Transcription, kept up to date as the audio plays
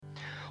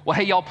Well,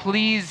 hey, y'all,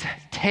 please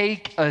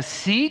take a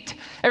seat.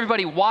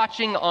 Everybody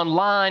watching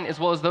online, as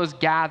well as those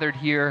gathered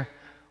here,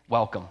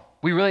 welcome.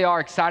 We really are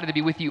excited to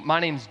be with you.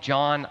 My name's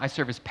John. I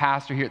serve as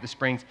pastor here at the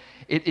Springs.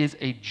 It is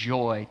a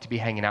joy to be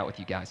hanging out with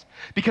you guys.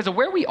 Because of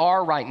where we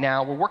are right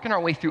now, we're working our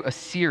way through a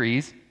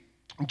series,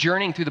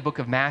 journeying through the book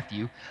of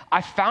Matthew.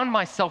 I found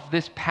myself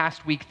this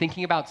past week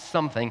thinking about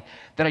something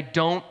that I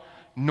don't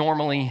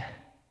normally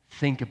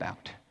think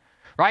about.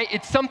 Right?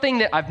 It's something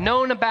that I've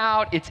known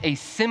about. It's a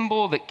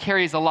symbol that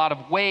carries a lot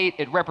of weight.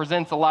 It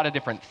represents a lot of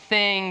different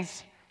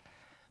things.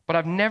 But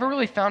I've never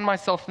really found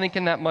myself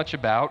thinking that much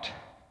about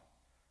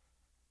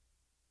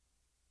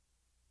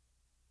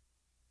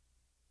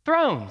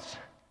thrones.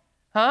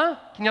 Huh?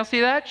 Can y'all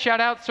see that?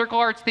 Shout out Circle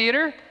Arts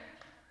Theater.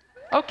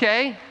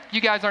 Okay,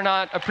 you guys are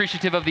not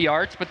appreciative of the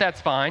arts, but that's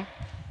fine.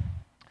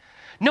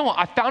 No,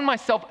 I found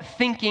myself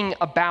thinking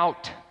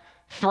about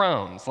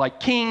thrones, like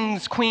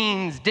kings,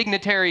 queens,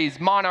 dignitaries,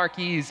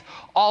 monarchies,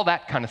 all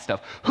that kind of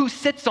stuff. Who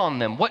sits on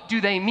them? What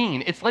do they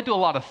mean? It's led to a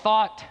lot of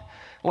thought,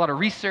 a lot of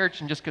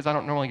research, and just because I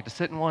don't normally get to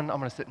sit in one, I'm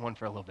going to sit in one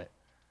for a little bit.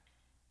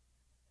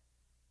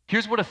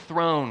 Here's what a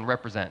throne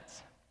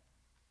represents.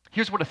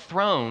 Here's what a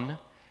throne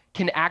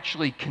can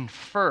actually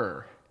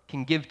confer,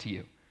 can give to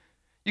you.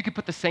 You could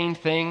put the same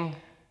thing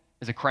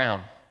as a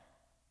crown.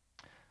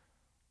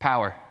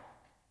 Power,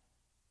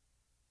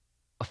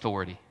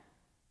 authority,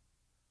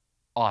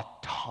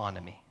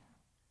 autonomy.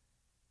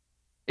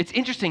 It's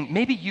interesting,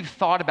 maybe you've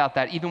thought about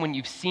that even when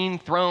you've seen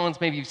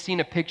thrones, maybe you've seen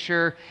a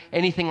picture,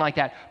 anything like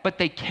that, but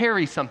they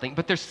carry something.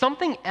 But there's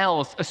something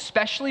else,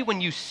 especially when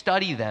you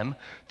study them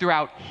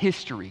throughout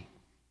history.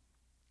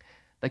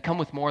 They come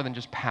with more than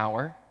just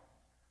power,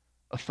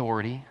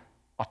 authority,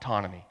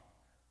 autonomy.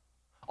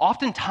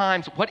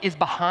 Oftentimes, what is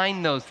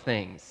behind those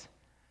things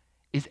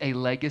is a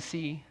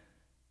legacy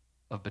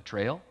of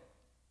betrayal,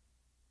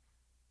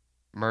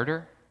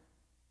 murder,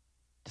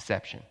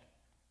 deception.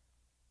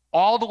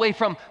 All the way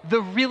from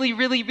the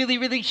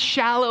really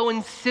shallow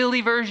and silly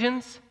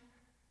versions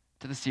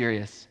to the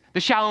serious. The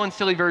shallow and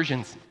silly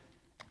versions.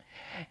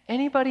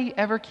 Anybody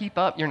ever keep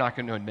up? You're not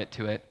going to admit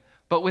to it,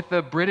 but with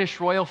the British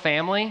royal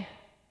family?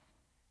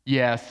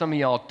 Yeah, some of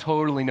y'all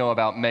totally know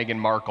about Meghan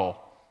Markle.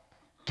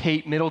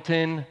 Kate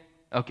Middleton.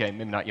 Okay,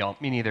 maybe not y'all.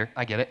 Me neither.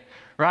 I get it.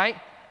 Right?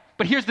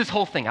 But here's this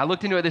whole thing. I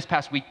looked into it this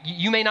past week.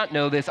 You may not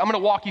know this. I'm going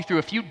to walk you through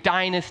a few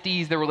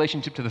dynasties, their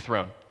relationship to the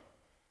throne.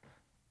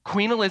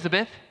 Queen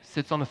Elizabeth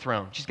sits on the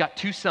throne. She's got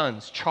two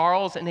sons,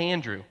 Charles and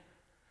Andrew.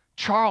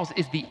 Charles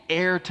is the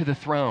heir to the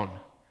throne.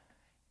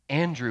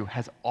 Andrew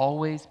has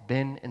always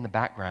been in the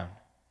background.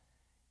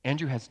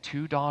 Andrew has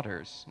two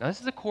daughters. Now,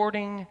 this is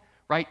according,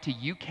 right, to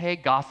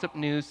UK Gossip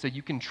News, so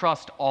you can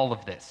trust all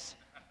of this,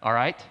 all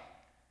right?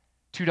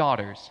 Two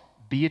daughters,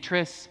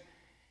 Beatrice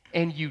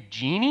and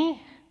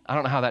Eugenie. I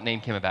don't know how that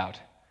name came about,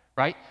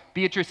 right?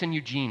 Beatrice and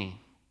Eugenie.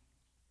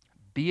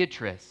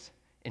 Beatrice,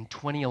 in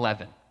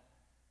 2011,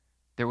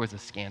 there was a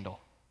scandal.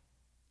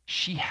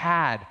 She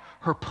had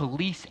her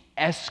police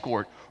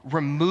escort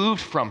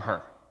removed from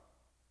her.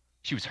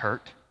 She was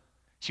hurt.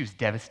 She was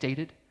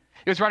devastated.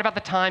 It was right about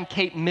the time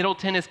Kate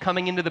Middleton is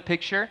coming into the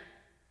picture.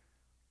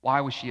 Why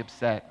was she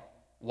upset?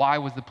 Why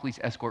was the police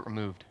escort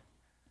removed?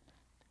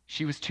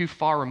 She was too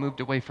far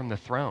removed away from the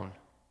throne.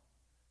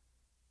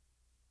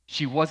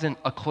 She wasn't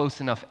a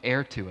close enough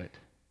heir to it.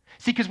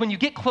 See, because when you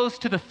get close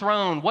to the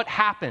throne, what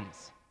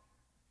happens?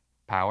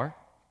 Power,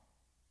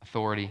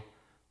 authority,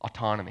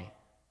 autonomy.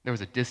 There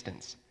was a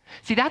distance.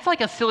 See, that's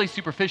like a silly,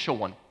 superficial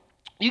one.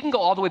 You can go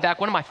all the way back.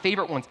 One of my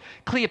favorite ones,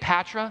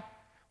 Cleopatra,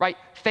 right?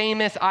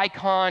 Famous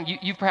icon.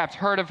 You've perhaps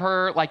heard of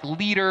her, like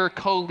leader,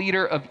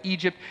 co-leader of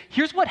Egypt.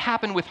 Here's what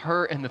happened with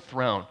her and the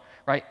throne,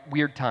 right?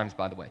 Weird times,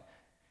 by the way.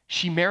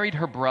 She married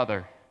her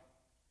brother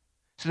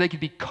so they could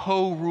be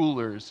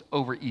co-rulers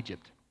over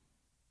Egypt.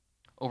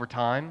 Over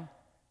time,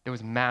 there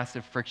was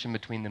massive friction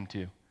between them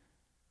two.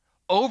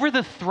 Over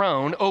the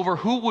throne, over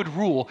who would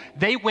rule,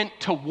 they went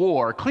to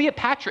war.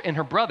 Cleopatra and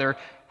her brother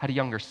had a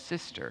younger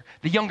sister.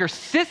 The younger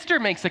sister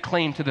makes a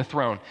claim to the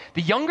throne.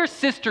 The younger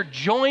sister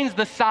joins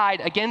the side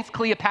against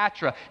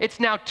Cleopatra. It's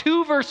now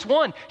 2 verse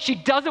 1. She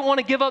doesn't want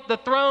to give up the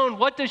throne.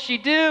 What does she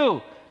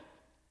do?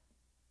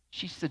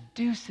 She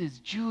seduces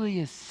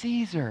Julius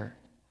Caesar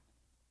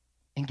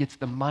and gets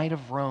the might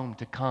of Rome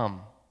to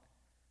come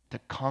to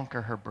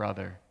conquer her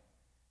brother,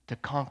 to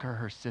conquer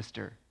her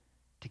sister,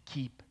 to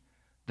keep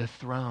the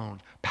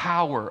throne.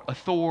 Power,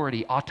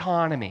 authority,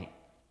 autonomy.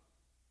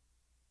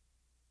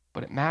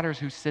 But it matters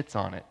who sits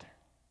on it.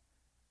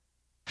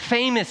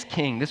 Famous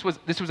king. This was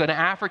an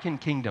African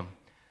kingdom.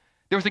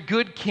 There was a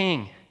good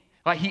king.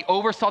 He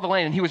oversaw the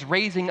land and he was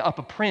raising up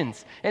a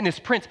prince. And this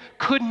prince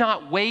could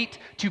not wait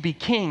to be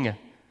king.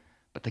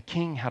 But the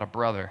king had a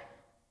brother.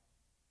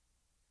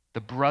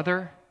 The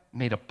brother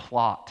made a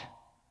plot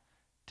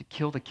to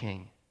kill the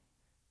king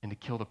and to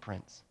kill the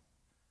prince.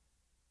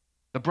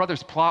 The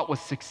brother's plot was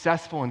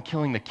successful in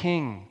killing the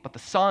king, but the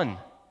son,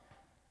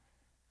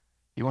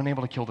 he wasn't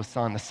able to kill the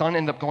son. The son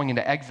ended up going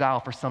into exile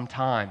for some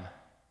time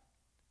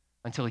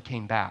until he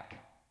came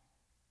back.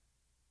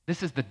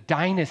 This is the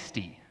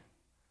dynasty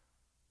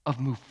of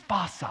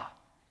Mufasa,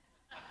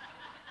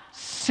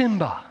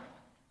 Simba,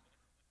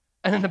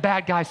 and then the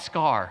bad guy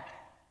Scar,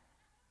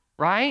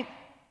 right?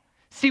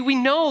 See, we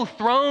know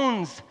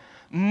thrones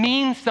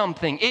mean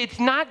something. It's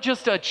not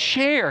just a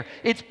chair,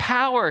 it's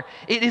power,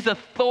 it is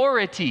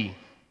authority.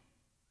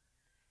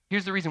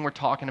 Here's the reason we're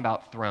talking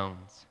about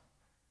thrones.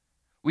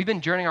 We've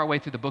been journeying our way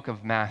through the book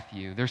of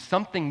Matthew. There's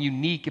something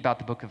unique about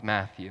the book of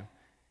Matthew.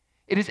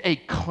 It is a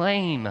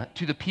claim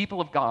to the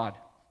people of God,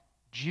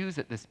 Jews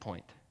at this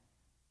point,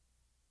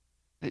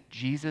 that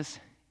Jesus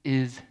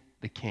is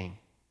the King.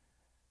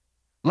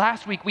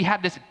 Last week, we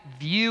had this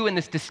view and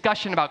this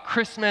discussion about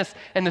Christmas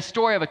and the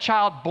story of a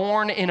child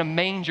born in a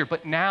manger,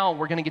 but now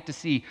we're going to get to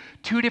see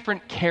two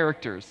different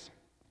characters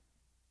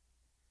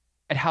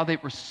and how they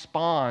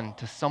respond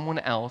to someone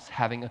else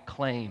having a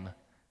claim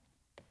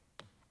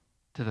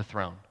to the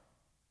throne.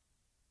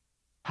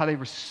 How they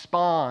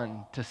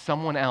respond to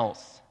someone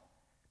else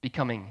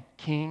becoming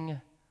King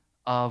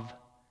of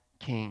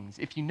Kings.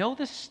 If you know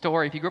this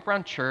story, if you grew up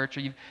around church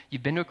or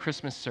you've been to a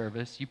Christmas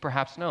service, you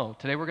perhaps know.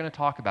 Today we're going to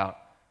talk about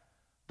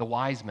the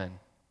wise men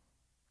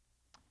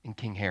in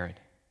King Herod.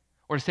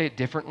 Or to say it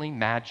differently,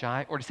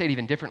 Magi, or to say it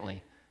even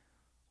differently,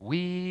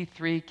 we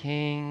three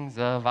kings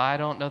of I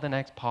don't know the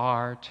next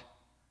part,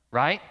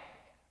 right?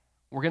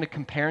 We're going to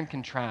compare and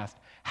contrast.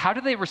 How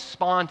do they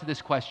respond to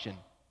this question?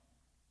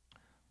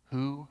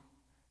 Who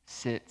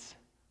sits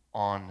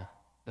on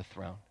the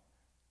throne?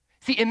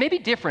 See, it may be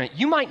different.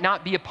 You might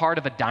not be a part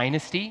of a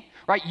dynasty,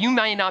 right? You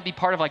might not be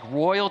part of like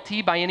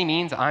royalty by any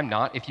means. I'm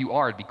not. If you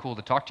are, it'd be cool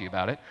to talk to you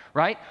about it,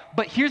 right?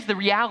 But here's the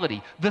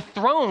reality. The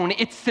throne,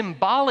 it's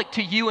symbolic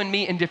to you and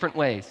me in different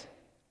ways.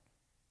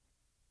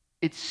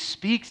 It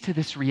speaks to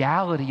this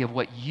reality of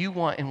what you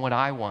want and what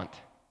I want.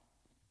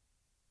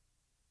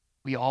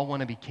 We all want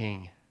to be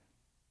king.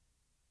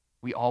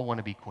 We all want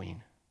to be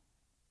queen.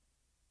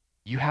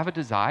 You have a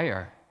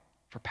desire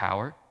for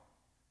power.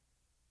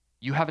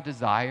 You have a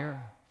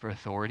desire for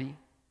authority.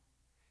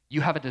 You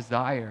have a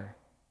desire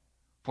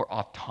for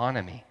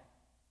autonomy.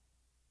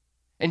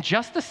 In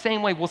just the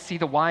same way we'll see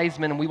the wise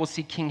men and we will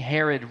see King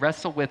Herod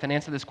wrestle with and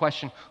answer this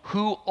question,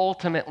 who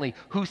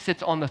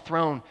sits on the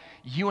throne?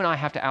 You and I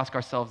have to ask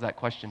ourselves that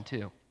question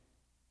too.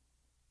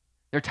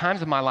 There are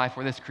times in my life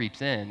where this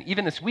creeps in.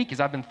 Even this week as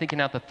I've been thinking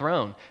out the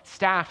throne,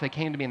 staff, they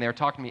came to me and they were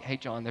talking to me, hey,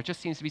 John, there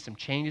just seems to be some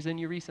changes in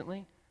you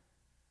recently.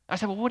 I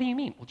said, well, what do you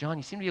mean? Well, John,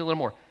 you seem to be a little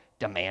more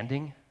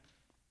demanding,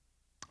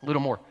 a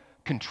little more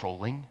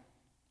controlling,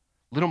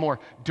 a little more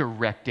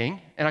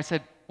directing. And I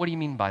said, what do you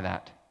mean by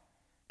that?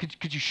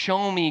 Could you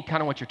show me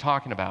kind of what you're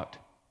talking about?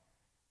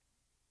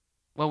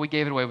 Well, we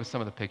gave it away with some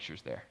of the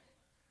pictures there,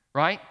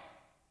 right?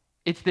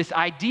 It's this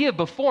idea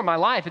before my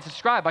life, it's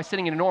described by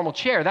sitting in a normal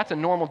chair. That's a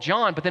normal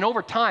John. But then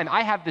over time,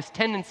 I have this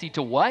tendency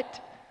to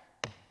what?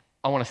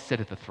 I want to sit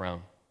at the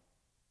throne.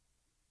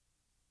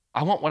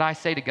 I want what I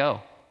say to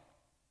go.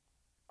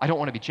 I don't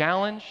want to be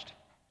challenged.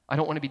 I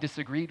don't want to be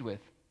disagreed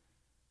with.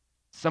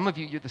 Some of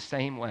you, you're the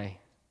same way.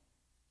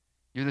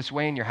 You're this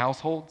way in your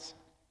households.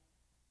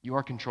 You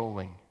are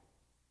controlling.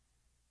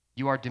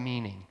 You are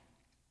demeaning.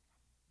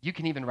 You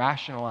can even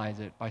rationalize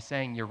it by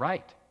saying you're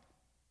right.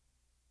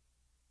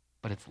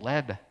 But it's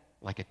led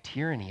like a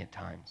tyranny at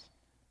times,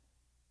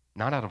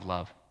 not out of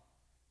love.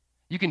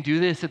 You can do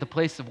this at the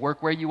place of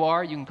work where you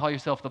are. You can call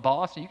yourself the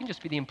boss, or you can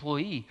just be the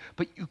employee.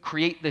 But you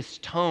create this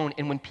tone,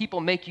 and when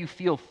people make you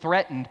feel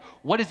threatened,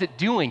 what is it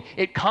doing?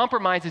 It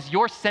compromises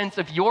your sense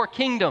of your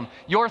kingdom,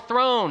 your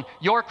throne,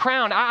 your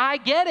crown. I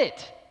get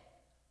it.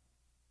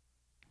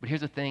 But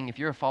here's the thing. If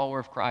you're a follower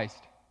of Christ,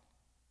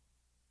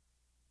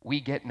 we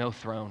get no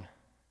throne.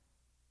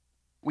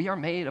 We are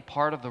made a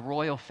part of the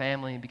royal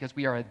family because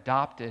we are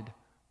adopted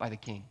by the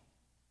King.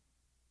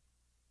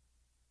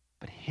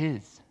 But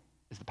His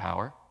is the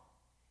power.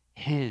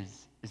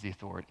 His is the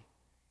authority.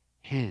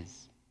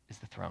 His is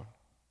the throne.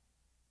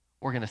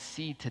 We're going to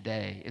see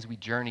today as we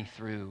journey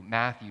through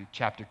Matthew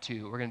chapter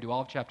 2. We're going to do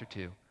all of chapter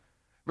 2,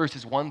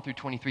 verses 1 through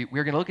 23.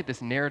 We're going to look at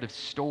this narrative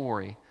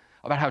story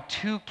about how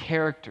two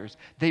characters,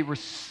 they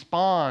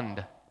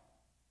respond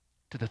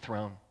to the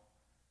throne.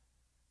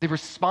 They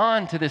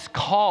respond to this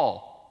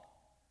call.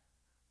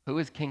 Who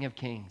is King of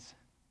Kings?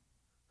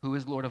 Who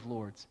is Lord of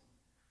Lords?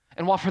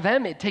 And while for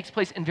them it takes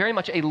place in very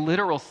much a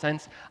literal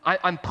sense,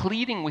 I'm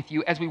pleading with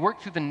you as we work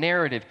through the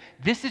narrative.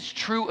 This is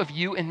true of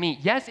you and me.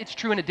 Yes, it's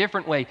true in a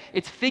different way.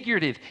 It's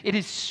figurative. It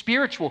is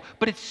spiritual,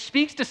 but it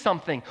speaks to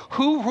something.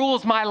 Who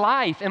rules my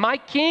life? Am I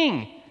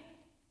king?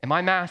 Am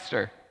I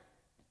master?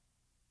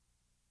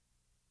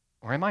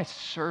 Or am I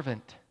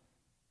servant?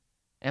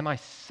 Am I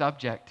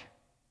subject?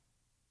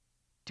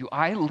 Do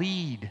I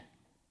lead?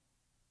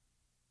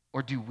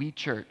 Or do we,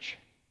 church?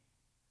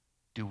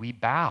 Do we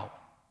bow?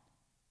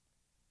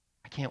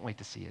 I can't wait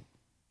to see it.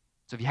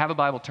 So if you have a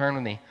Bible, turn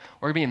with me.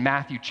 We're going to be in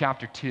Matthew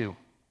chapter 2.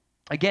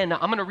 Again, I'm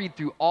going to read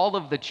through all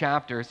of the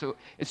chapter. So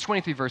it's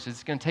 23 verses.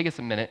 It's going to take us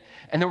a minute.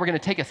 And then we're going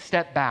to take a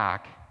step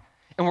back.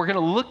 And we're going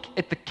to look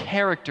at the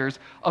characters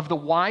of the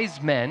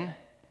wise men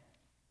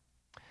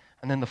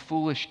and then the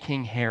foolish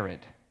King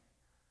Herod.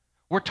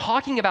 We're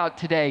talking about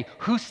today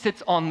who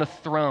sits on the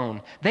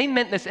throne. They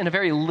meant this in a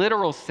very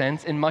literal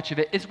sense in much of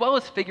it, as well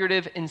as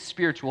figurative and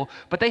spiritual,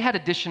 but they had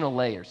additional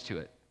layers to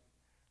it.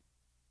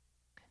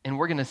 And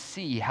we're going to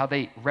see how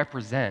they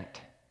represent,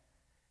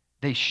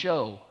 they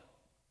show.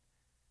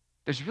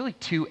 There's really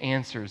two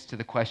answers to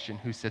the question,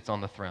 who sits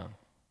on the throne?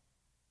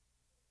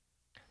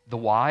 The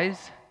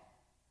wise,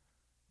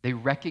 they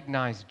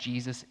recognize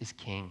Jesus is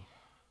king.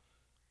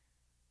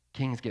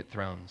 Kings get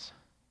thrones.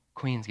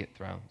 Queens get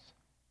thrones.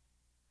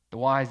 The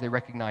wise, they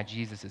recognize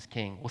Jesus as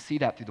king. We'll see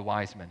that through the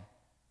wise men.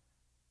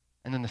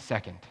 And then the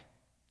second,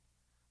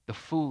 the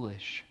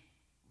foolish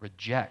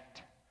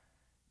reject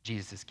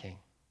Jesus as king.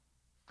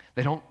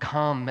 They don't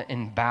come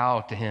and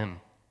bow to him,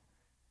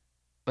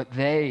 but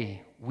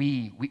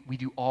we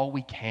do all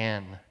we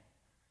can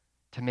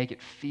to make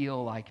it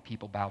feel like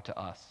people bow to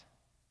us.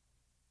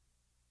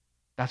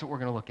 That's what we're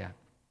going to look at.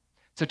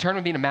 So turn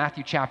with me to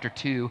Matthew chapter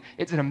 2.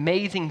 It's an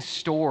amazing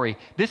story.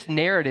 This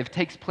narrative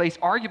takes place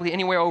arguably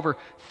anywhere over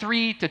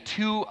 3 to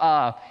 2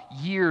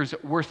 years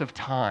worth of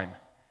time.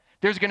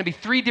 There's going to be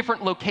 3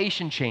 different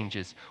location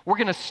changes. We're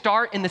going to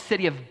start in the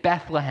city of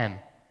Bethlehem.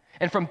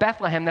 And from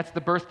Bethlehem, that's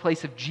the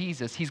birthplace of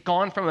Jesus. He's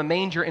gone from a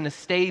manger in a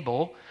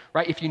stable,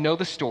 right, if you know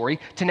the story,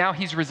 to now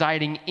he's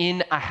residing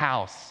in a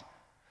house.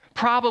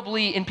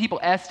 Probably, and people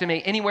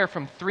estimate, anywhere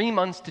from 3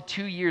 months to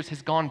 2 years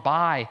has gone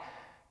by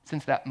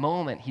since that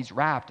moment he's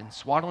wrapped in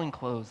swaddling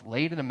clothes,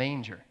 laid in a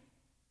manger.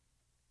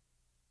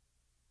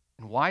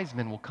 And wise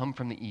men will come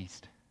from the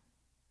east.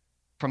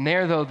 From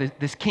there, though,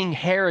 this King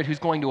Herod, who's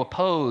going to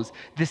oppose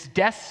this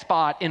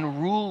despot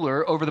and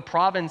ruler over the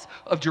province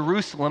of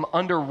Jerusalem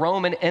under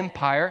Roman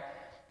Empire,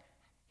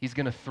 he's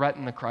going to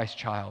threaten the Christ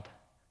child.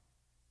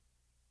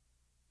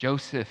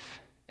 Joseph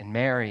and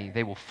Mary,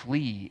 they will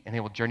flee and they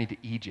will journey to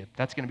Egypt.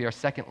 That's going to be our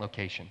second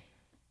location.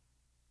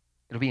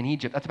 It'll be in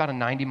Egypt. That's about a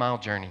 90-mile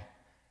journey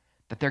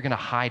that they're going to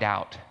hide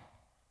out.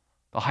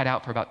 They'll hide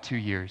out for about 2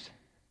 years.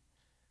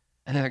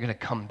 And then they're going to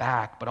come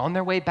back. But on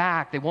their way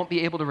back, they won't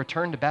be able to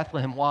return to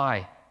Bethlehem.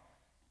 Why?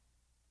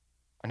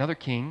 Another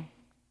king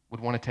would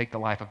want to take the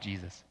life of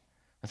Jesus.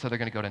 And so they're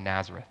going to go to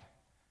Nazareth.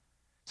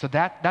 So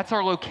that's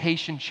our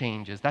location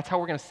changes. That's how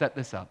we're going to set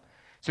this up.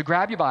 So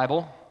grab your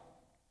Bible,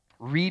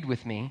 read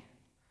with me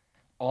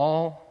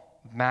all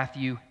of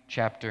Matthew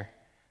chapter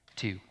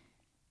 2.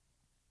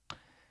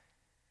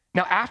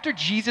 Now, after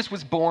Jesus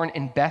was born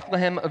in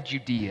Bethlehem of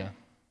Judea,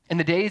 in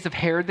the days of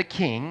Herod the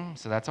king,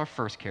 so that's our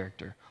first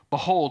character,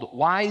 behold,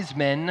 wise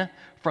men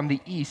from the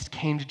east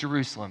came to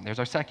Jerusalem. There's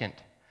our second.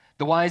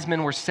 The wise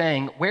men were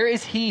saying, where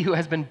is he who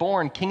has been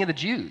born King of the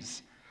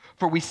Jews?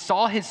 For we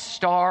saw his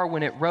star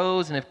when it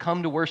rose and have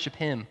come to worship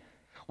him.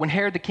 When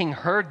Herod the king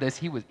heard this,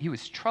 he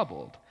was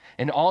troubled,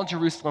 and all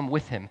Jerusalem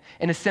with him.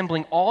 And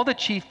assembling all the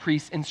chief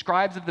priests and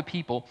scribes of the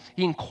people,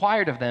 he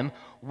inquired of them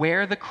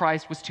where the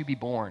Christ was to be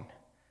born.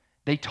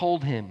 They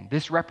told him,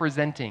 this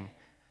representing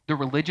the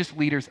religious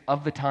leaders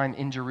of the time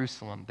in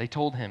Jerusalem, they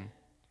told him,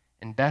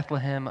 in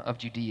Bethlehem of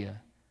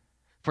Judea.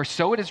 For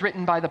so it is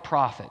written by the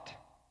prophet.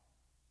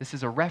 This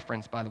is a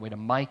reference, by the way, to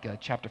Micah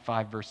chapter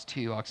 5, verse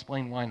 2. I'll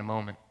explain why in a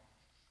moment.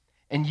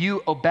 And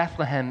you, O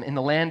Bethlehem, in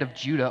the land of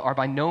Judah, are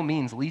by no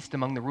means least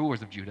among the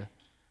rulers of Judah.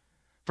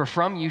 For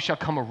from you shall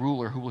come a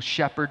ruler who will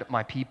shepherd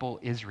my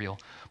people Israel.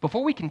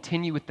 Before we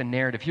continue with the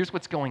narrative, here's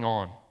what's going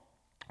on.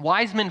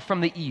 Wise men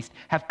from the east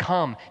have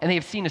come, and they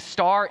have seen a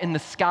star in the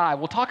sky.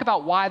 We'll talk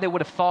about why they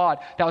would have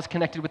thought that was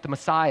connected with the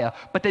Messiah,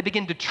 but they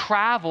begin to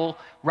travel,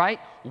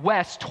 right,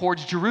 west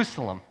towards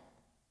Jerusalem.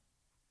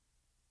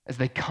 As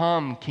they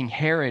come, King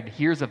Herod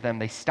hears of them.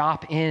 They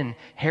stop in.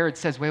 Herod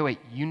says, wait,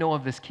 you know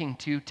of this king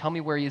too? Tell me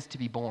where he is to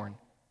be born.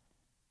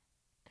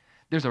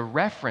 There's a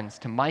reference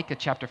to Micah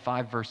chapter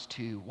 5, verse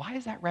 2. Why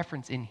is that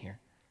reference in here?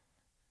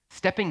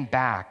 Stepping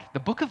back, the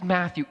book of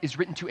Matthew is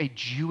written to a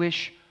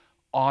Jewish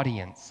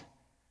audience.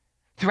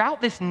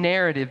 Throughout this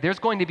narrative, there's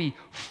going to be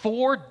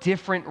 4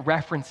 different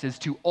references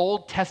to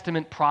Old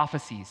Testament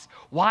prophecies.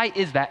 Why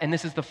is that? And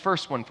this is the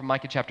first one from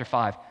Micah chapter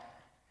 5.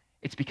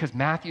 It's because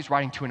Matthew's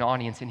writing to an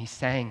audience and he's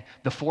saying,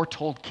 the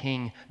foretold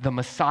king, the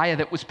Messiah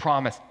that was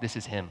promised, this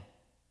is him.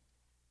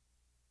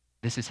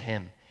 This is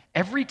him.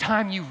 Every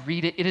time you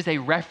read it, it is a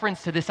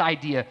reference to this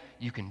idea,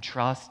 you can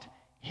trust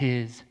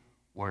his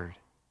word.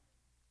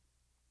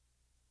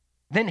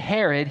 Then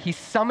Herod, he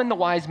summoned the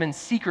wise men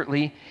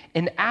secretly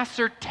and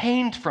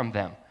ascertained from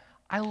them.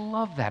 I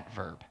love that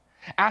verb.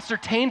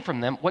 Ascertained from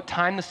them what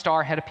time the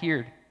star had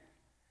appeared.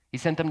 He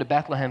sent them to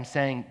Bethlehem,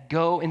 saying,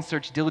 go and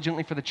search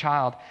diligently for the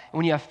child, and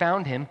when you have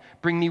found him,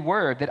 bring me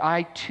word that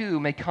I too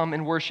may come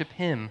and worship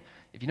him.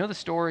 If you know the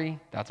story,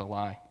 that's a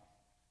lie.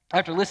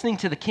 After listening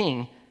to the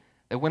king,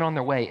 they went on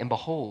their way, and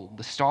behold,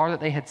 the star that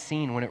they had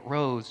seen when it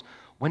rose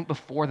went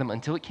before them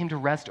until it came to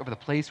rest over the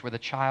place where the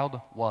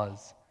child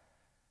was.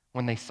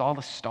 When they saw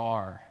the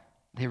star,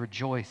 they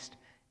rejoiced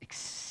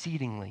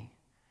exceedingly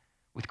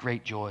with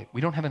great joy.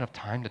 We don't have enough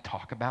time to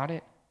talk about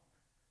it,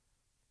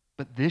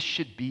 but this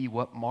should be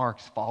what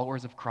marks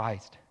followers of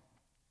Christ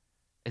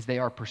as they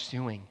are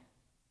pursuing,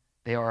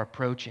 they are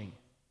approaching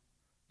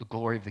the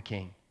glory of the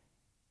King.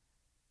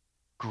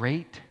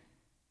 Great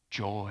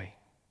joy.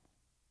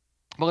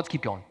 Well, let's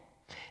keep going.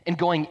 And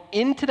going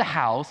into the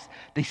house,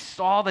 they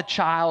saw the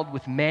child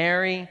with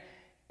Mary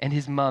and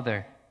his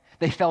mother.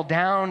 They fell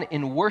down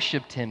and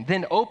worshiped him.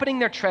 Then, opening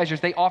their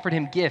treasures, they offered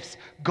him gifts,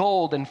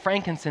 gold and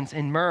frankincense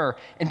and myrrh.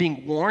 And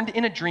being warned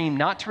in a dream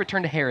not to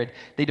return to Herod,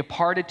 they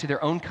departed to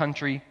their own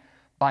country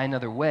by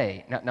another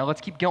way. Now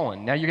let's keep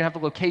going. Now you're going to have the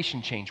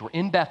location change. We're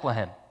in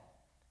Bethlehem.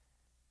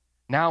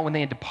 Now when they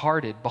had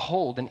departed,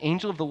 behold, an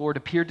angel of the Lord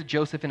appeared to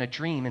Joseph in a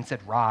dream and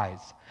said,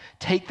 "Rise,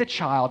 take the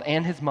child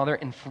and his mother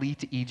and flee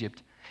to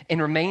Egypt,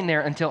 and remain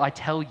there until I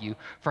tell you,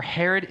 for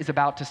Herod is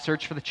about to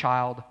search for the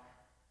child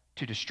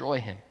to destroy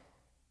him."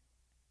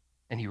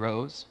 And he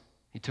rose,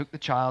 he took the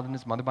child and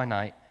his mother by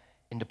night,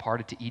 and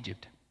departed to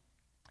Egypt.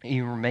 And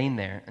he remained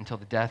there until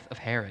the death of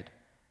Herod.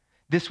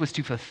 This was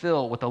to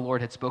fulfill what the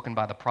Lord had spoken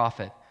by the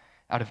prophet.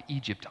 "Out of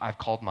Egypt I've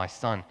called my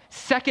son."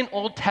 Second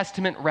Old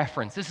Testament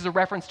reference. This is a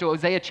reference to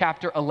Hosea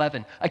chapter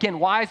 11. Again,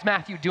 why is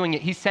Matthew doing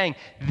it? He's saying,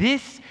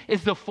 this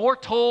is the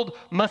foretold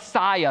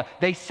Messiah.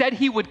 They said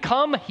he would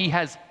come. He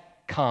has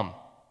come.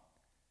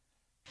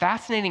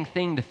 Fascinating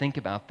thing to think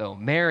about, though.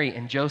 Mary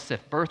and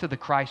Joseph, birth of the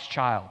Christ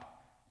child.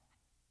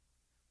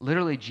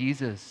 Literally,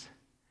 Jesus,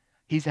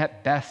 he's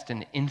at best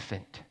an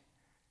infant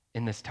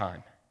in this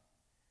time.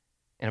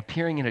 And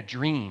appearing in a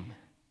dream,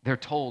 they're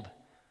told,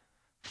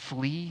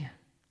 flee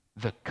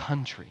the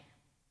country.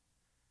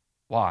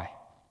 Why?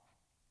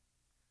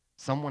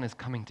 Someone is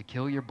coming to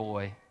kill your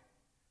boy,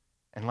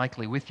 and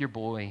likely with your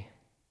boy,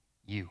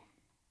 you.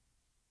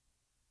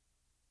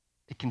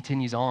 It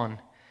continues on.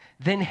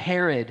 Then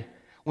Herod,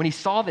 when he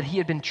saw that he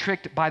had been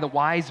tricked by the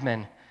wise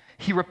men,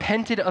 he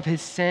repented of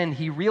his sin.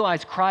 He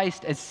realized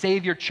Christ as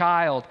Savior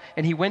child,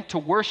 and he went to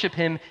worship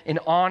him in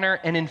honor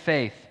and in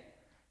faith.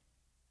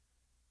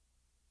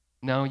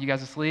 No, you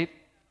guys asleep?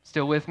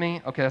 Still with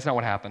me? Okay, that's not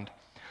what happened.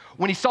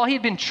 When he saw he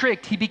had been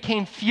tricked, he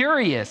became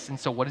furious. And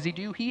so what does he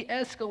do? He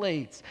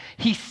escalates.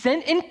 He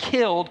sent and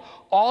killed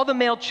all the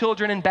male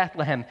children in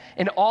Bethlehem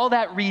and all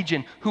that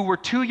region who were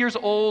 2 years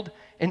old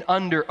and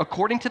under,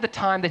 according to the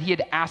time that he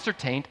had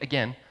ascertained,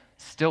 again,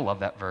 still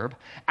love that verb,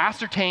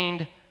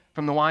 ascertained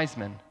from the wise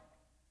men.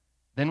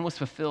 Then was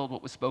fulfilled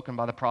what was spoken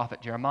by the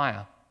prophet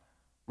Jeremiah.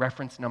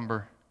 Reference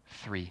number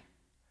 3.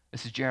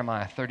 This is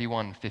Jeremiah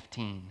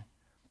 31:15.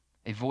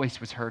 A voice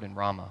was heard in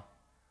Ramah,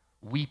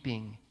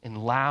 weeping in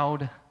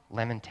loud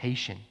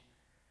lamentation.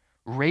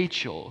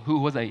 Rachel, who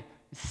was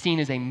seen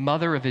as a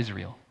mother of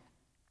Israel,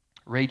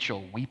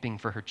 Rachel weeping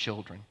for her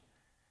children.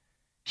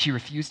 She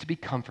refused to be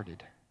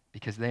comforted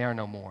because they are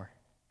no more.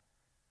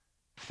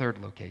 Third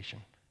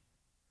location.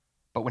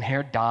 But when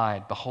Herod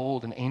died,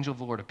 behold, an angel of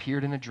the Lord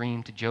appeared in a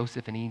dream to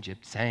Joseph in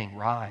Egypt, saying,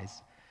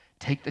 "Rise,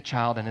 take the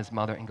child and his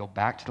mother and go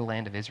back to the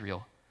land of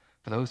Israel,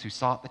 for those who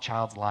sought the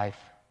child's life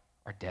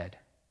are dead."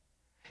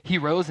 He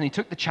rose and he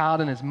took the child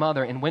and his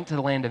mother and went to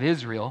the land of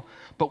Israel.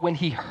 But when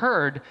he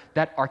heard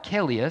that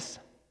Archelaus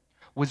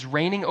was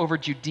reigning over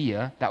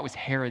Judea, that was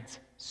Herod's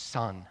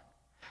son,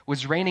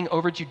 was reigning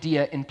over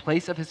Judea in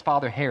place of his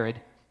father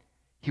Herod,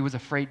 he was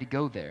afraid to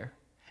go there.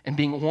 And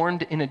being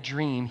warned in a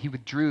dream, he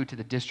withdrew to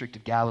the district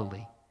of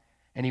Galilee.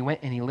 And he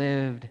went and he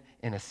lived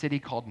in a city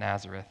called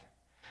Nazareth,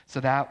 so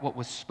that what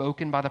was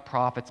spoken by the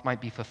prophets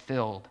might be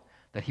fulfilled,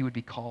 that he would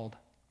be called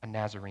a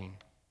Nazarene.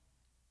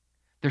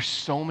 There's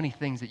so many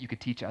things that you could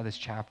teach out of this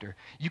chapter.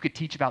 You could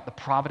teach about the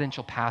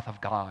providential path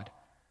of God,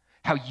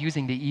 how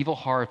using the evil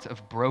hearts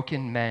of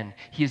broken men,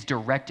 he is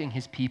directing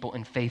his people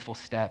in faithful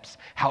steps.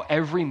 How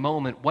every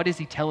moment, what is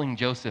he telling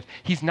Joseph?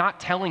 He's not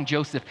telling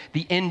Joseph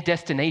the end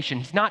destination.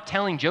 He's not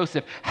telling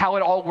Joseph how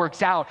it all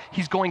works out.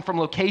 He's going from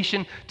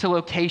location to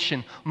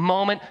location,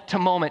 moment to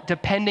moment,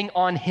 depending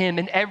on him.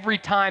 And every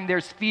time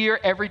there's fear,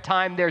 every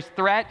time there's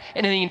threat.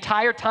 And in the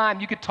entire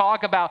time, you could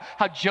talk about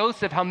how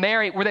Joseph, how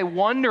Mary, were they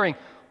wondering,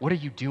 what are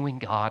you doing,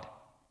 God?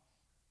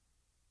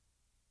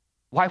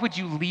 Why would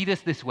you lead us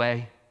this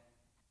way?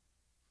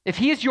 If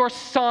he is your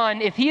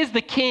son, if he is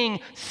the king,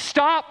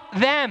 stop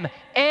them,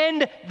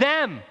 end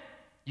them.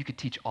 You could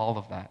teach all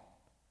of that.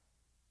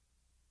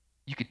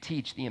 You could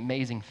teach the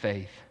amazing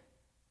faith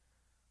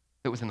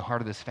that was in the heart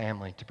of this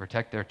family to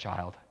protect their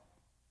child.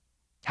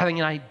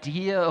 Having an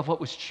idea of what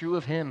was true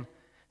of him,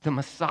 the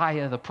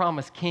Messiah, the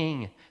promised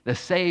king, the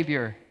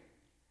Savior.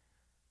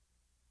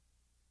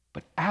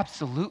 But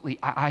absolutely,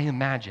 I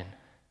imagine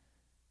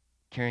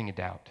carrying a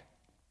doubt,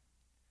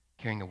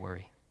 carrying a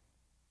worry.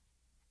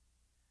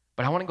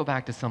 But I want to go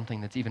back to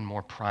something that's even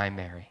more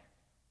primary.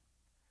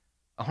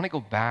 I want to go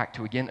back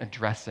to, again,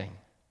 addressing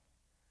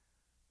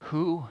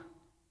who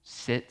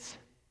sits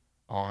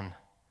on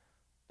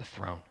the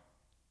throne.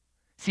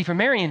 See, for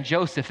Mary and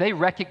Joseph, they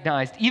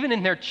recognized, even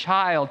in their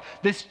child,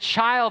 this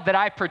child that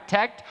I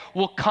protect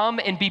will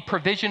come and be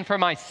provision for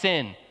my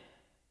sin.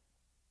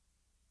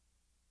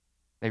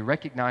 They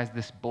recognized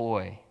this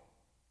boy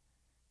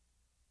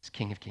as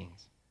King of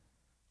Kings,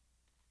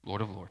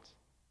 Lord of Lords.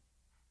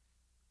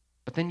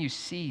 But then you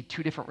see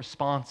two different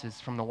responses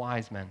from the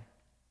wise men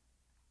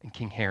and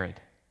King Herod.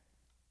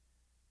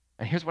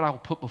 And here's what I will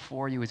put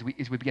before you as we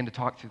begin to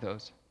talk through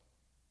those.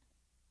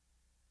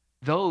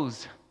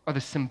 Those are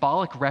the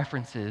symbolic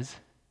references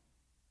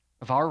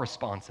of our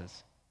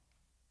responses,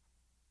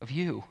 of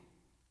you,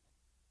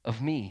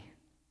 of me.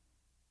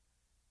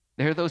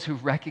 They're those who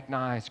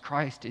recognize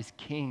Christ is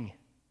King.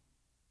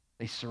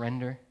 They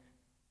surrender,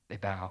 they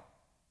bow.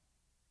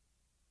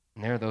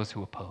 And there are those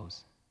who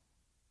oppose.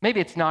 Maybe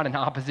it's not an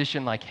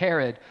opposition like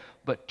Herod,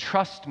 but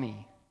trust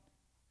me,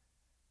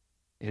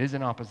 it is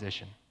an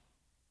opposition.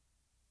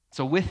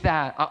 So with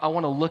that, I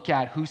want to look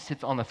at who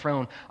sits on the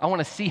throne. I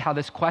want to see how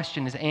this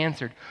question is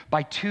answered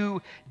by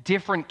two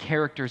different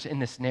characters in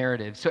this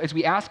narrative. So as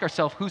we ask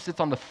ourselves who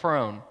sits on the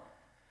throne,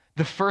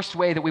 the first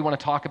way that we want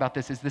to talk about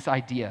this is this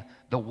idea: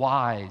 the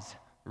wise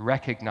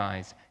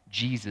recognize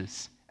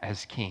Jesus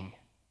as King.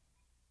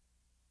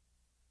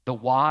 The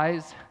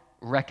wise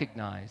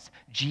recognize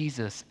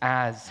Jesus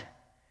as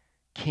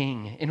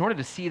King. In order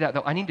to see that,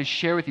 though, I need to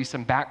share with you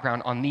some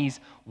background on these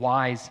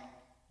wise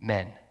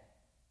men.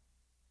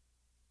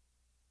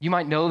 You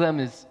might know them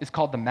as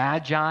called the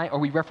Magi, or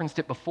we referenced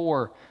it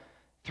before,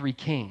 three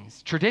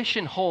kings.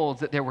 Tradition holds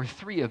that there were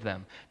three of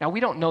them. Now, we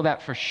don't know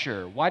that for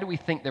sure. Why do we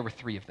think there were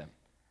three of them?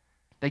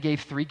 They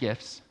gave three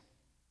gifts,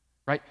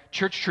 right?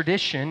 Church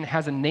tradition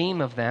has a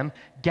name of them: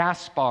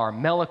 Gaspar,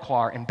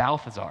 Melchior, and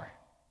Balthazar.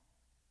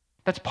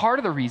 That's part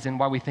of the reason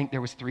why we think there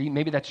was three.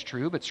 Maybe that's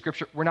true, but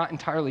Scripture, we're not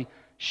entirely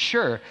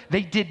sure.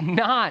 They did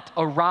not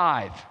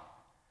arrive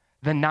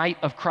the night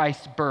of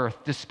Christ's birth,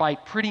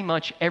 despite pretty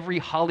much every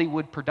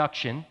Hollywood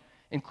production,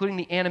 including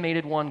the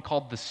animated one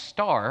called The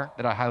Star,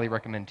 that I highly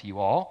recommend to you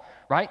all,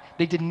 right?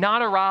 They did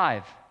not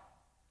arrive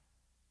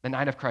the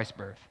night of Christ's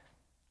birth.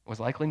 It was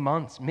likely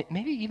months,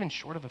 maybe even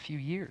short of a few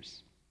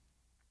years.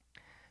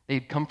 They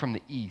had come from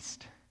the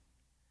east.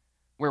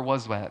 Where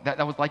was that?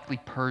 That was likely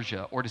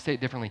Persia, or to say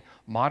it differently,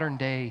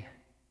 modern-day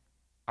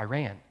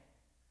Iran.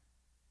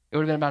 It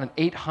would have been about an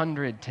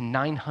 800 to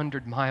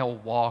 900 mile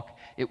walk.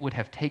 It would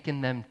have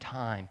taken them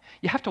time.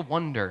 You have to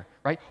wonder,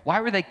 right?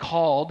 Why were they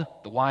called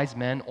the wise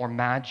men or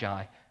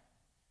magi?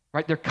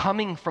 Right? They're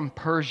coming from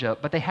Persia,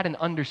 but they had an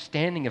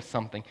understanding of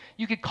something.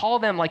 You could call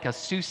them like a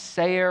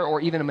soothsayer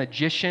or even a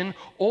magician,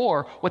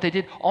 or what they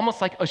did, almost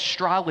like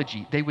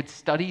astrology. They would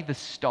study the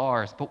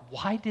stars. But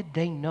why did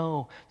they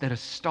know that a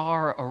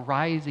star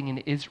arising in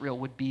Israel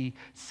would be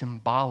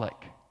symbolic?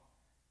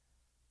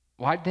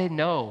 Why did they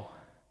know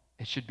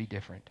it should be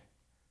different?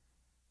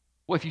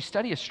 Well, if you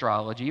study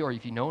astrology, or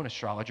if you know an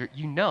astrologer,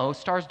 you know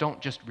stars don't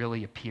just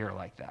really appear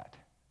like that.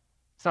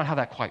 It's not how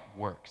that quite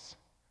works.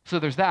 So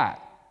there's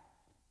that.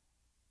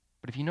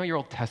 But if you know your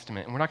Old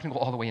Testament, and we're not going to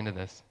go all the way into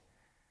this,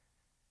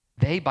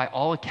 they, by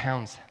all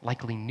accounts,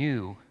 likely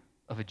knew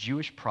of a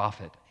Jewish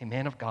prophet, a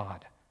man of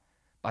God,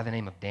 by the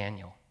name of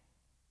Daniel.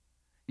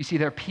 You see,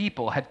 their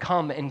people had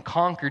come and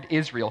conquered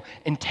Israel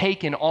and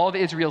taken all of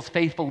Israel's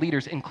faithful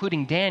leaders,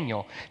 including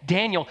Daniel.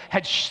 Daniel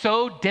had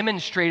so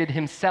demonstrated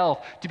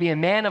himself to be a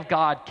man of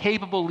God,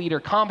 capable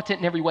leader, competent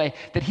in every way,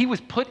 that he was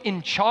put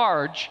in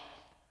charge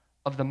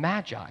of the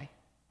Magi.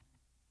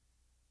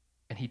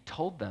 And he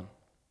told them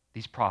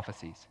these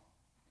prophecies.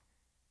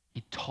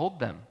 He told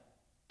them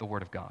the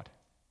word of God.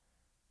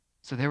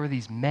 So there were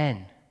these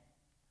men.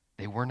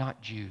 They were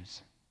not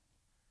Jews.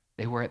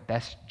 They were at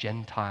best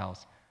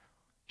Gentiles.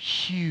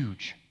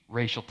 Huge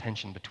racial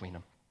tension between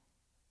them.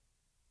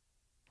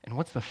 And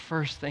what's the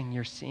first thing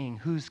you're seeing?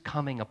 Who's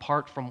coming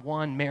apart from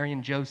one, Mary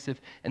and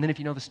Joseph? And then if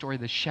you know the story,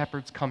 the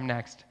shepherds come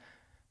next.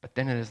 But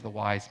then it is the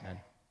wise men.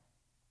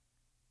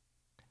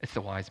 It's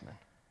the wise men.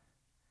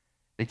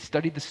 They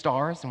studied the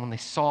stars, and when they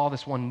saw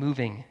this one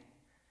moving,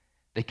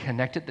 they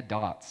connected the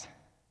dots.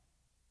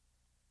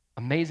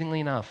 Amazingly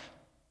enough,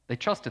 they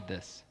trusted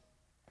this.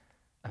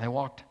 And they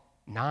walked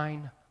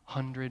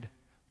 900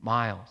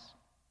 miles.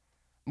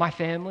 My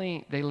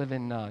family, they live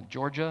in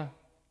Georgia.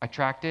 I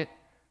tracked it.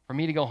 For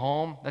me to go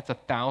home, that's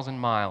 1,000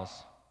 miles.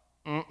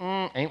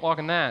 Ain't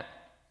walking that.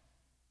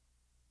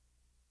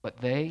 But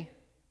they,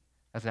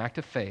 as an act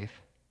of faith,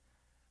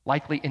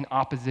 likely in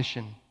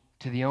opposition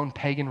to the own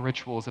pagan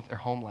rituals of their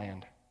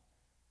homeland,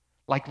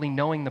 likely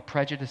knowing the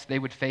prejudice they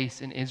would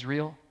face in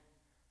Israel,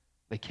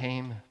 they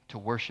came to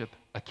worship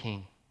a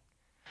king.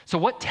 So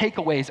what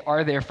takeaways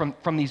are there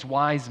from these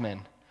wise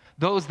men?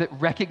 Those that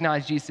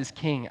recognize Jesus as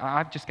king.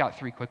 I've just got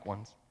three quick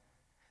ones.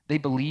 They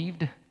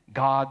believed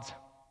God's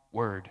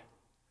word.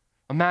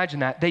 Imagine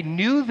that. They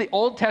knew the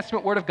Old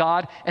Testament word of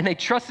God, and they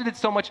trusted it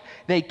so much,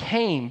 they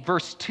came.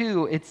 Verse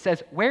 2, it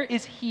says, "Where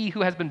is he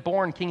who has been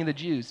born King of the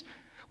Jews?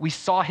 We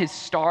saw his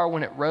star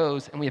when it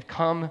rose, and we have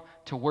come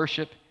to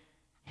worship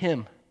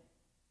him."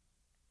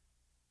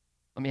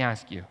 Let me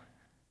ask you,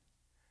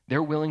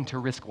 they're willing to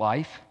risk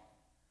life.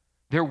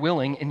 They're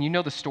willing, and you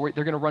know the story,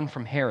 they're going to run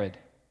from Herod.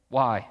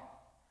 Why?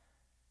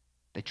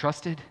 They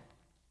trusted,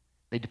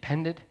 they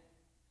depended,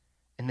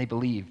 and they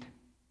believed.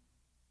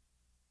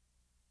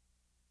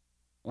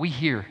 We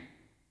hear,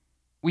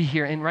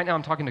 and right now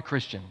I'm talking to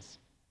Christians.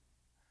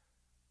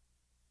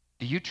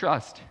 Do you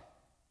trust?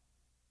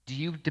 Do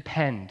you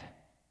depend?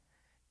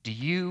 Do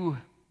you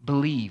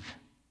believe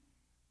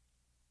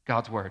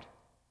God's word?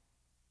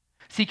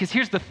 See, because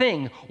here's the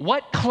thing.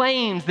 What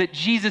claims that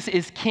Jesus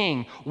is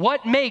king?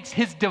 What makes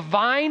his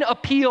divine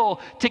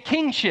appeal to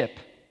kingship?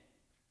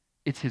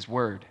 It's his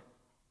word.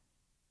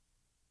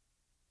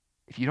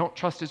 If you don't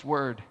trust his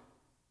word,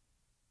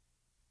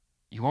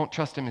 you won't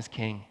trust him as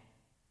king.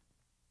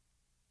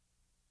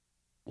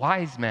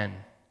 Wise men,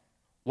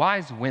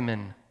 wise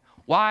women,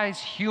 wise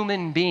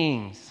human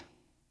beings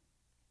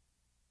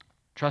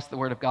trust the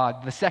word of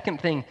God. The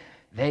second thing,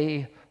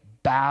 they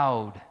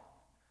bowed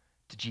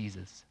to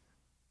Jesus.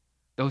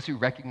 Those who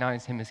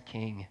recognize him as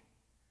king,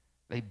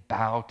 they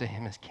bow to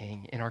him as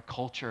king. In our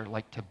culture,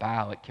 like to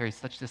bow, it carries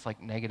such this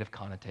like negative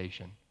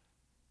connotation.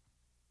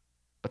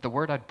 But the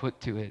word I'd put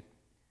to it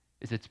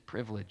is it's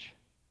privilege.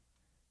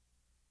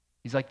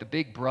 He's like the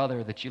big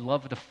brother that you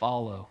love to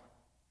follow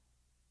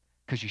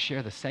because you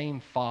share the same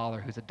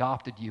father who's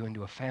adopted you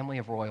into a family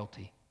of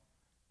royalty.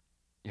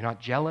 You're not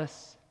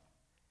jealous.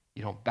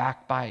 You don't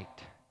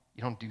backbite.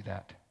 You don't do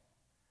that.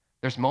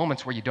 There's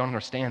moments where you don't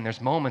understand.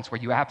 There's moments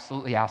where you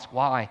absolutely ask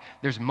why.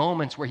 There's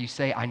moments where you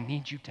say, I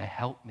need you to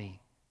help me.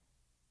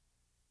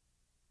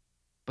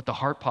 But the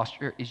heart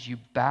posture is you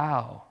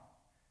bow.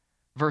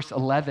 Verse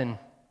 11,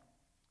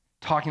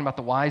 talking about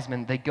the wise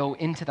men, they go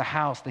into the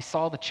house. They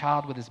saw the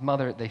child with his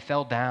mother. They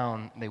fell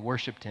down and they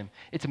worshiped him.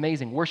 It's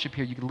amazing. Worship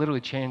here, you could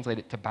literally translate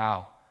it to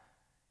bow.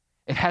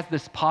 It has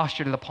this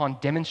posture that upon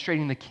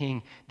demonstrating the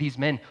king, these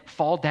men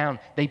fall down.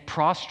 They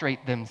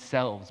prostrate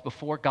themselves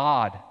before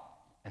God.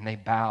 And they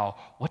bow.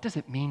 What does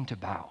it mean to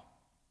bow?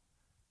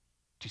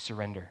 To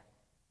surrender,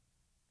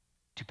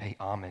 to pay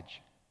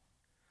homage,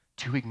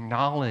 to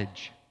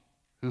acknowledge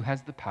who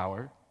has the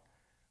power,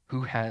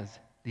 who has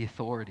the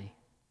authority.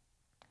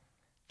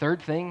 Third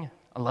thing,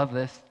 I love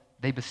this,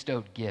 they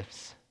bestowed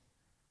gifts.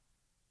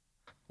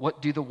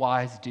 What do the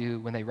wise do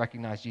when they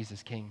recognize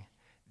Jesus King?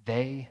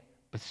 They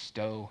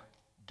bestow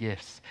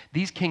gifts.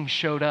 These kings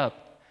showed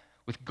up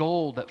with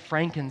gold,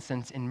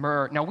 frankincense, and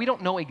myrrh. Now, we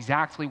don't know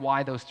exactly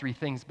why those three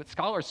things, but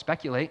scholars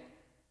speculate.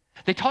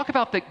 They talk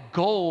about that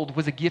gold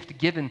was a gift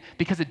given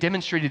because it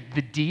demonstrated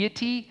the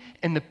deity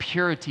and the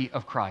purity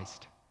of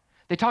Christ.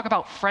 They talk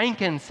about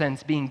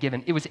frankincense being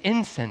given. It was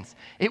incense.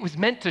 It was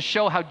meant to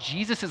show how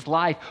Jesus'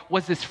 life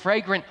was this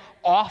fragrant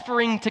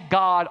offering to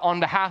God on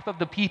behalf of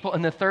the people.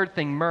 And the third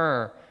thing,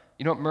 myrrh.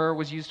 You know what myrrh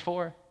was used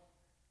for?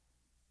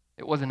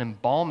 It was an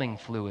embalming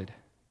fluid.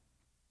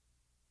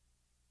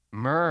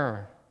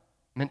 Myrrh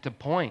meant to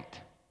point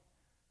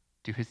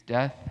to his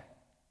death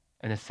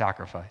and his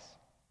sacrifice.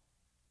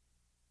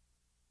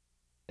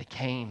 They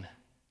came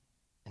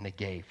and they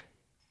gave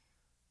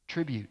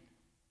tribute.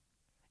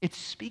 It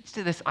speaks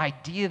to this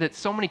idea that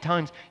so many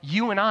times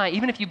you and I,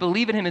 even if you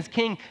believe in him as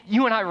king,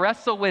 you and I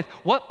wrestle with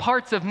what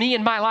parts of me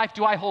in my life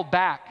do I hold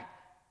back?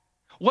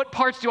 What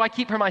parts do I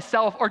keep for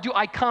myself, or do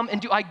I come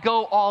and do I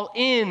go all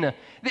in?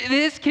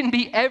 This can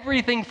be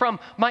everything from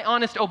my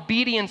honest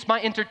obedience,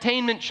 my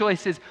entertainment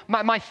choices,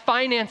 my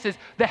finances,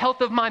 the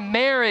health of my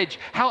marriage,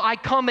 how I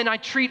come and I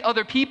treat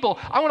other people.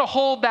 I want to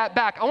hold that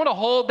back. I want to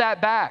hold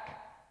that back.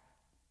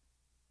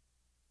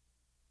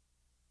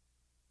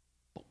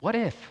 But what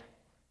if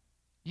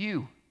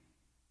you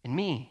and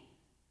me,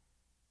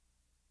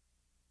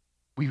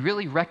 we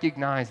really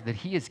recognize that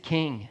he is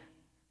king?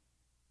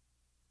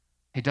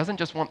 He doesn't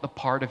just want the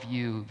part of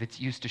you that's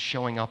used to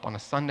showing up on a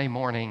Sunday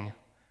morning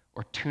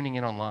or tuning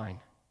in online.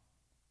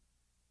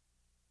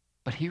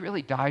 But he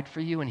really died for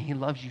you, and he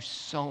loves you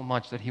so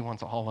much that he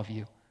wants all of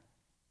you.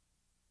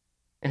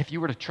 And if you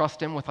were to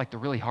trust him with like the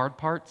really hard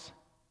parts,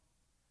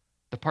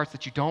 the parts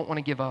that you don't want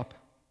to give up,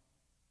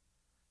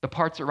 the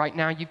parts that right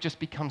now you've just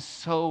become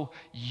so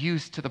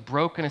used to the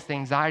brokenness, the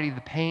anxiety, the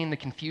pain, the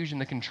confusion,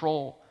 the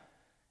control.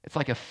 It's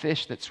like a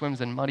fish that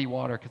swims in muddy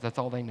water because that's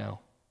all they know.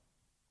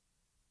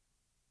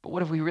 But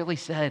what if we really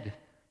said,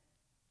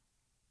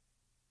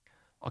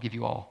 I'll give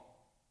you all?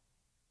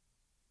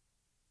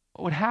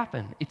 What would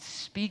happen? It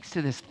speaks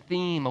to this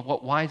theme of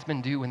what wise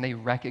men do when they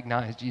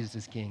recognize Jesus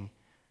as king.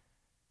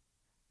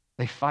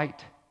 They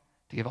fight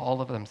to give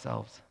all of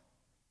themselves.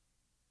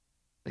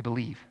 They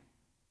believe.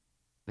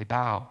 They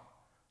bow.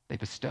 They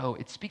bestow.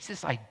 It speaks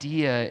this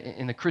idea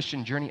in the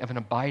Christian journey of an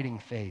abiding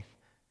faith,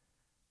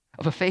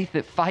 of a faith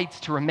that fights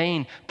to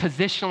remain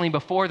positionally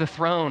before the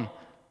throne,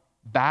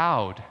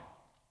 bowed.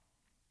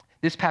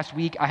 This past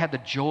week, I had the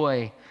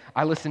joy,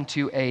 I listened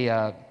to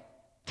a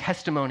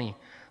testimony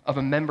of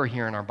a member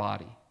here in our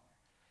body.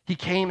 He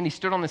came and he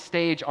stood on the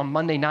stage on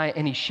Monday night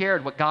and he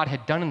shared what God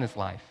had done in his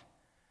life.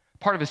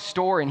 Part of his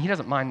story, and he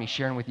doesn't mind me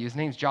sharing with you, his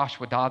name's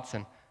Joshua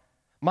Dodson.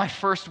 My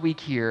first week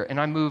here, and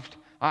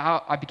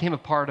I became a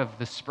part of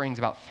the Springs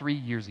about 3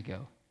 years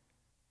ago.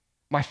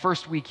 My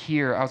first week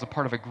here, I was a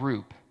part of a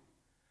group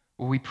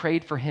where we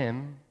prayed for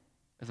him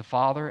as a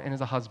father and as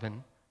a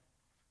husband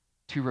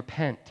to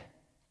repent,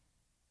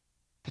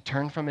 to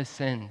turn from his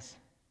sins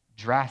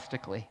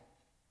drastically.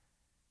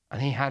 And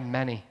he had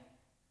many.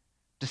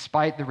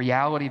 Despite the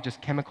reality of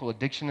just chemical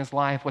addiction in his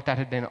life, what that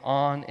had been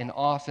on and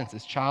off since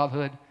his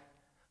childhood,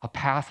 a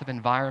passive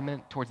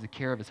environment towards the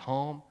care of his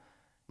home,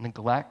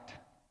 neglect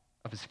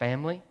of his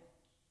family,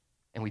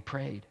 and we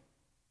prayed.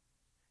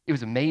 It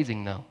was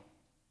amazing, though.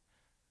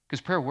 Because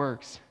prayer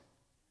works.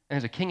 And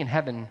there's a king in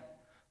heaven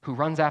who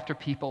runs after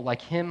people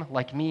like him,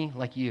 like me,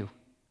 like you.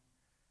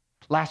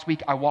 Last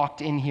week, I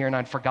walked in here and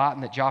I'd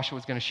forgotten that Joshua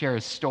was going to share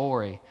his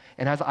story.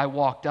 And as I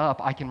walked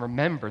up, I can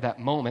remember that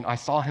moment. I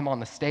saw him on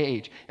the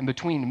stage, and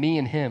between me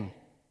and him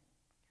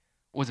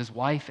was his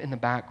wife in the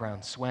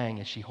background swaying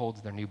as she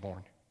holds their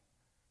newborn.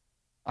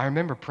 I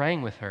remember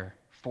praying with her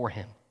for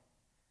him.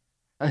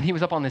 And he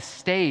was up on this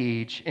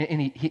stage, and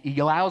he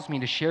allows me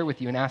to share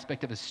with you an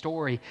aspect of his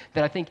story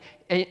that I think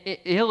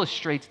it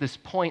illustrates this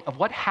point of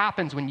what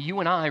happens when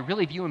you and I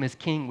really view him as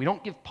king. We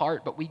don't give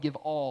part, but we give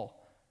all.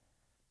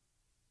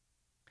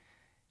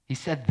 He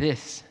said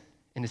this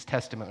in his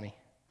testimony.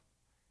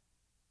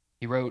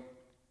 He wrote,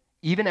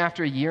 even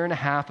after a year and a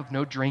half of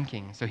no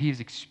drinking, so he has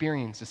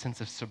experienced a sense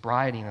of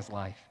sobriety in his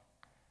life.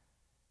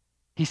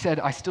 He said,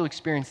 I still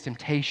experience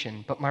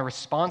temptation, but my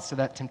response to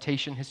that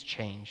temptation has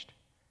changed.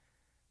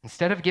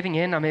 Instead of giving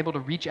in, I'm able to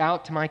reach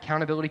out to my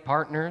accountability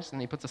partners,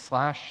 and he puts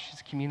a /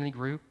 his community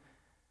group,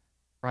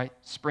 right?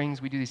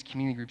 Springs, we do these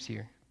community groups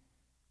here.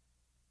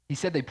 He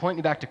said they point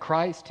me back to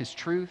Christ, his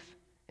truth,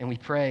 and we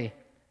pray.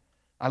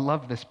 I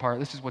love this part.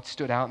 This is what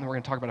stood out, and then we're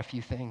going to talk about a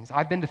few things.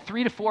 I've been to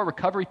 3 to 4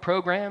 recovery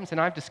programs, and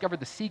I've discovered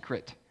the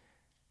secret.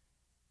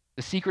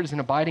 The secret is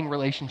an abiding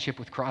relationship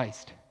with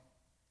Christ.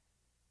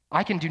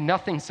 I can do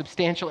nothing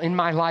substantial in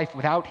my life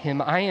without him.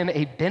 I am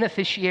a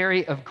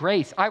beneficiary of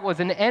grace. I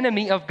was an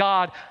enemy of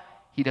God.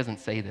 He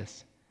doesn't say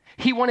this.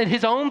 He wanted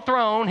his own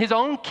throne, his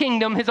own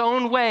kingdom, his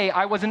own way.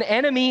 I was an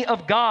enemy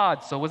of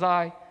God. So was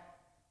I.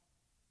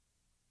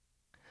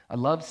 I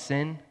loved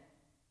sin,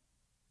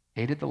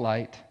 hated the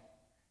light,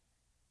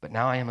 but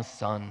now I am a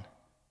son.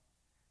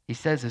 He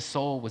says his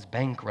soul was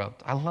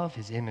bankrupt. I love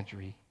his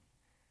imagery,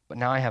 but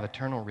now I have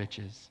eternal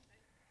riches.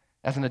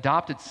 As an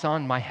adopted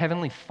son, my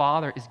heavenly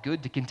Father is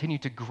good to continue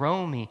to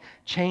grow me,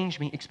 change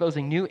me,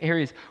 exposing new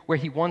areas where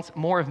he wants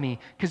more of me.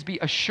 Because be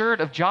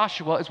assured of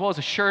Joshua as well as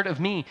assured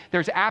of me,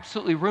 there's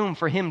absolutely room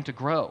for him to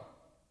grow.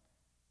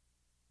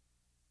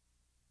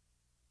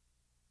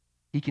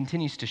 He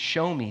continues to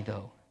show me,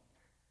 though,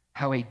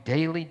 how a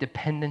daily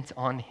dependence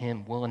on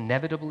him will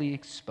inevitably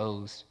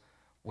expose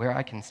where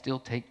I can still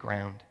take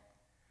ground,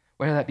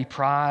 whether that be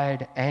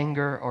pride,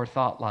 anger, or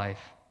thought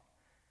life.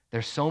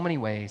 There's so many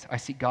ways I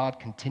see God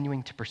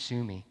continuing to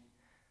pursue me.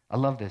 I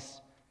love this.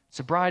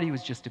 Sobriety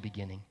was just a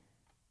beginning.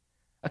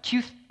 A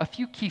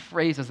few key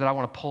phrases that I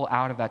want to pull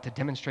out of that to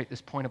demonstrate this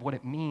point of what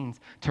it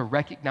means to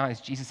recognize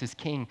Jesus as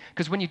king.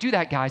 Because when you do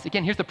that, guys,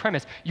 again, here's the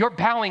premise. You're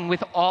bowing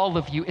with all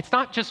of you. It's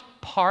not just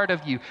part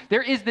of you.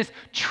 There is this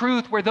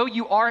truth where though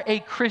you are a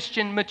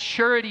Christian,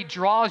 maturity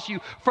draws you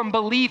from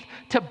belief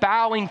to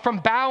bowing, from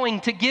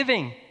bowing to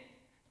giving.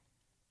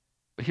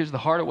 But here's the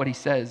heart of what he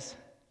says,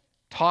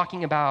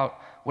 talking about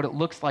what it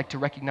looks like to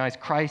recognize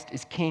Christ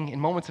as king in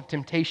moments of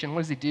temptation.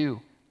 What does he do?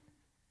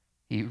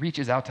 He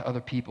reaches out to other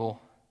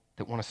people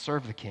that want to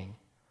serve the king.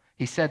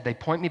 He said, they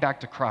point me back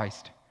to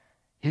Christ,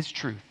 his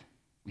truth,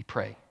 we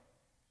pray.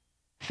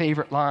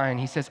 Favorite line,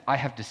 he says, I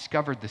have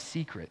discovered the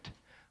secret.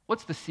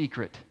 What's the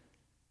secret?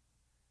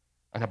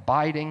 An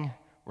abiding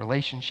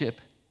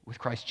relationship with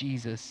Christ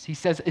Jesus. He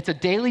says it's a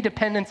daily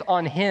dependence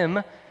on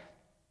him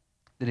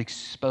that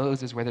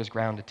exposes where there's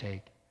ground to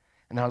take.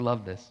 And then I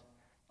love this.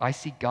 I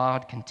see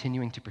God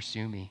continuing to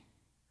pursue me.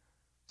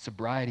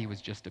 Sobriety was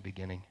just a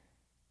beginning.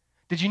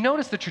 Did you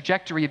notice the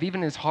trajectory of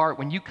even his heart?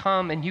 When you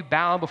come and you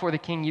bow before the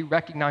king, you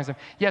recognize him.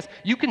 Yes,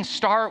 you can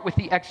start with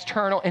the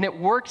external and it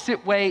works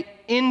its way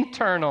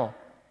internal.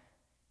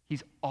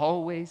 He's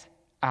always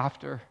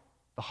after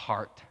the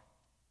heart.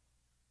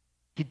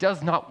 He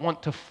does not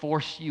want to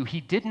force you.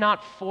 He did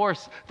not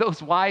force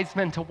those wise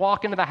men to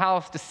walk into the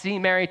house to see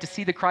Mary, to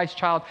see the Christ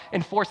child,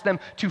 and force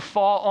them to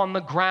fall on the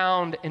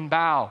ground and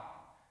bow.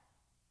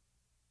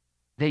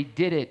 They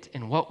did it,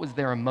 and what was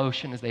their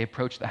emotion as they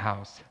approached the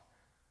house?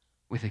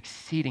 With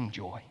exceeding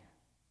joy.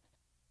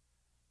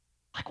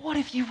 Like, what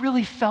if you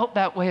really felt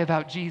that way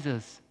about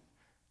Jesus?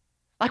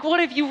 Like, what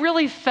if you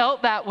really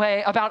felt that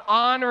way about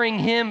honoring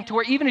him to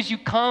where even as you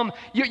come,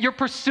 your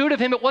pursuit of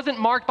him, it wasn't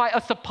marked by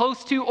a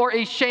supposed to or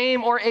a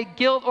shame or a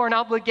guilt or an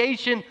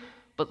obligation,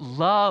 but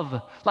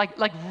love,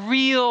 like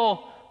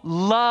real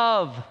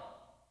love.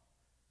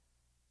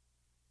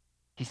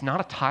 He's not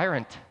a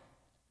tyrant,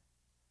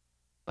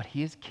 but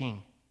he is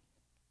king.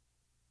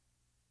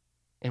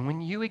 And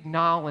when you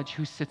acknowledge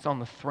who sits on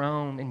the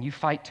throne and you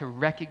fight to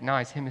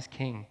recognize him as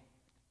king,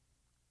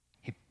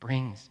 it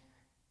brings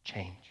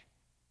change,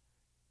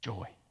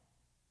 joy.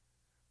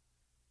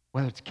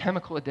 Whether it's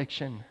chemical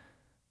addiction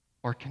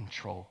or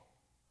control,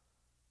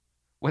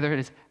 whether it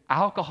is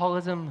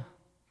alcoholism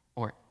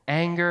or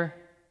anger,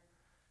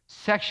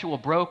 sexual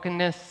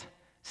brokenness,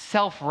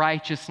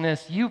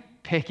 self-righteousness, you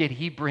pick it,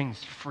 he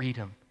brings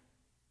freedom.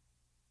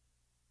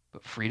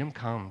 But freedom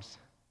comes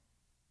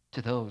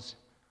to those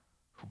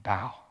who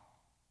bow.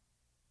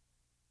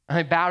 And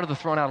they bow to the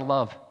throne out of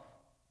love,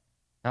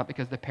 not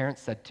because their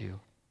parents said to,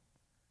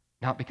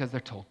 not because they're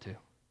told to,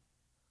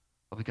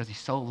 but because he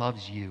so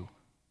loves you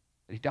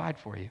that he died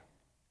for you.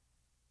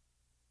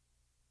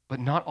 But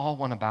not all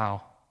want to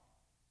bow.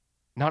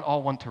 Not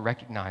all want to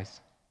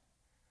recognize.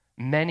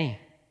 Many,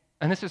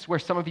 and this is where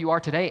some of you are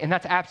today, and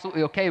that's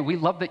absolutely okay. We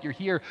love that you're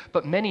here,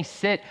 but many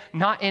sit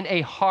not in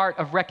a heart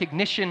of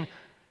recognition,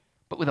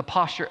 but with a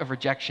posture of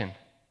rejection.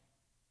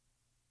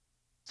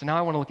 So now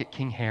I want to look at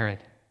King Herod.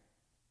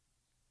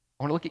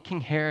 I want to look at King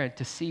Herod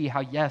to see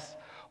how, yes,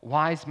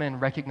 wise men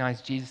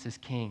recognize Jesus as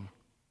king,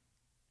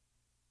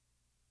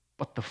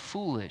 but the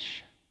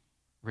foolish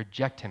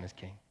reject him as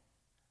king.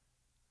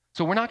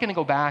 So we're not going to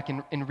go back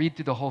and read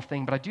through the whole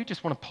thing, but I do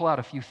just want to pull out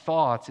a few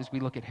thoughts as we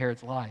look at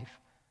Herod's life.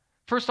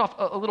 First off,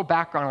 a little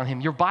background on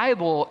him. Your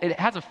Bible, it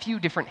has a few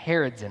different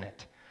Herods in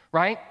it,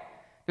 right?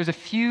 There's a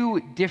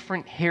few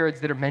different Herods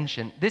that are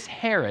mentioned. This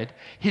Herod,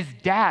 his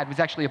dad was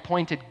actually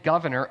appointed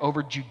governor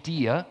over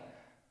Judea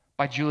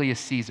by Julius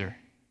Caesar.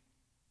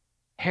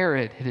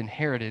 Herod had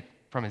inherited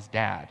from his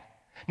dad.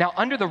 Now,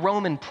 under the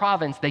Roman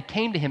province, they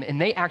came to him and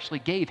they actually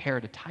gave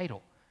Herod a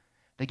title.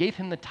 They gave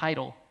him the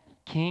title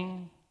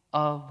King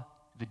of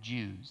the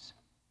Jews.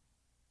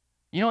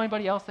 You know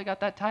anybody else that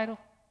got that title?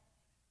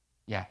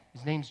 Yeah,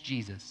 his name's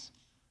Jesus,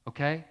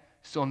 okay?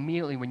 So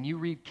immediately when you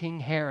read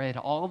King Herod,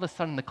 all of a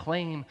sudden the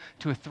claim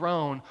to a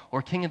throne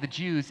or King of the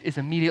Jews is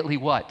immediately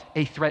what?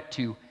 A threat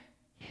to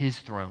his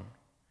throne,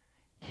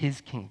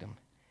 his kingdom,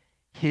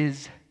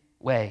 his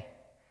way.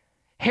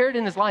 Herod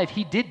in his life,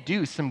 he did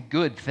do some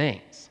good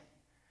things,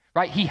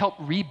 right? He helped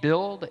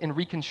rebuild and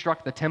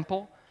reconstruct the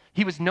temple.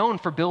 He was known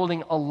for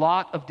building a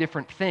lot of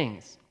different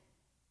things.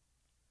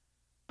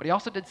 But he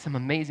also did some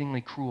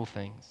amazingly cruel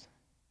things.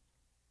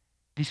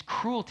 This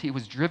cruelty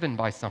was driven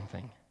by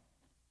something.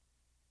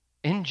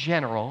 In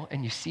general,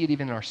 and you see it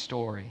even in our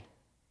story,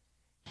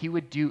 he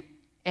would do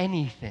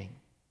anything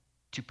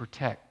to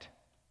protect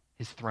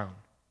his throne.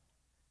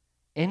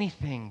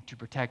 Anything to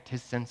protect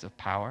his sense of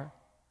power,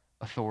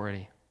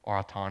 authority, or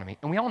autonomy.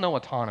 And we all know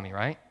autonomy,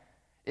 right?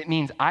 It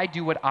means I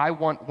do what I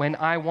want when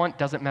I want,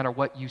 doesn't matter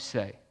what you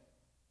say.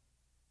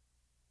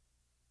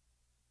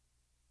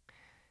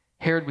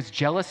 Herod was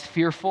jealous,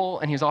 fearful,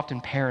 and he was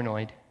often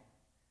paranoid.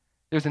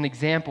 There's an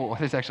example,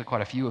 there's actually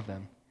quite a few of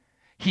them.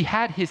 He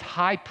had his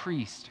high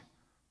priest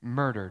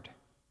murdered.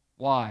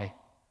 Why?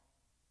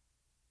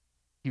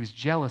 He was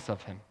jealous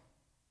of him.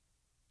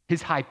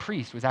 His high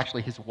priest was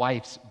actually his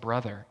wife's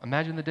brother.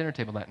 Imagine the dinner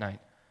table that night.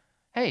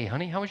 Hey,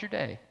 honey, how was your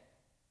day?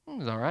 It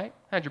was all right.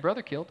 I had your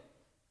brother killed.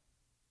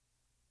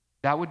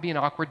 That would be an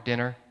awkward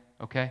dinner,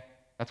 okay?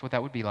 That's what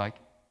that would be like.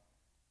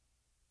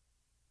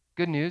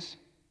 Good news.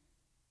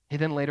 He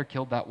then later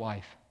killed that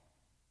wife.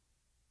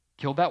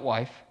 Killed that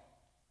wife,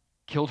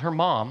 killed her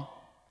mom,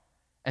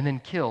 and then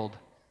killed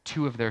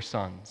 2 of their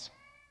sons.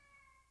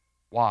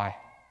 Why?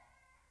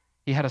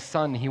 He had a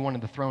son he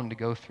wanted the throne to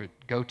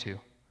go to,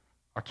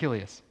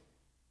 Archelaus,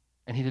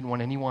 and he didn't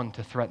want anyone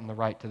to threaten the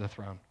right to the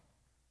throne.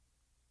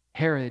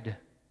 Herod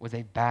was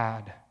a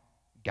bad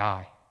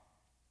guy.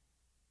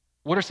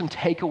 What are some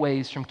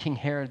takeaways from King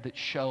Herod that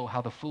show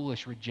how the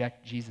foolish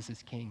reject Jesus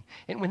as king?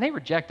 And when they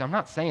reject, I'm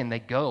not saying they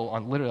go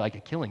on literally like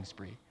a killing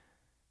spree.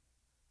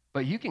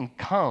 But you can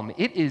come,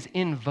 it is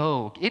in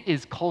vogue, it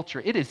is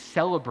culture, it is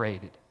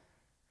celebrated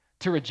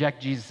to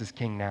reject Jesus as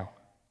king now.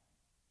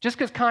 Just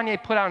because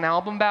Kanye put out an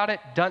album about it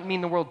doesn't mean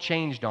the world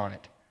changed on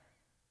it.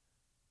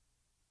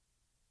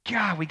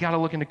 God, we got to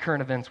look into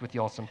current events with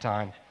y'all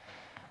sometime.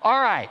 All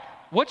right,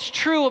 what's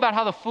true about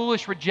how the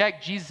foolish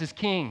reject Jesus as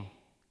king?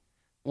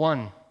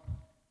 1,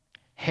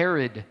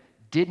 Herod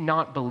did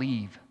not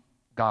believe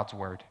God's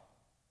word.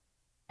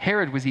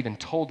 Herod was even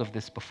told of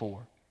this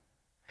before.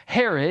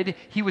 Herod,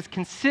 he was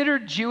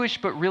considered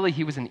Jewish, but really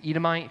he was an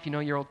Edomite, if you know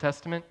your Old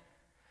Testament.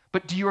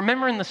 But do you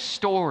remember in the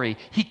story,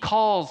 he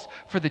calls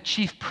for the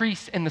chief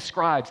priests and the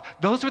scribes.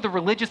 Those were the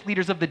religious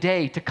leaders of the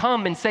day to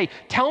come and say,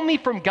 tell me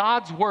from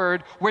God's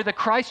word where the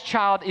Christ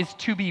child is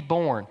to be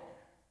born.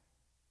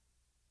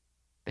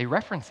 They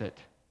reference it.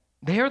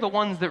 They are the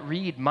ones that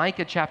read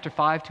Micah chapter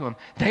 5 to him.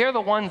 They are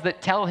the ones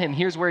that tell him,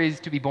 here's where he's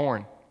to be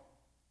born.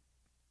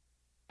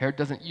 Herod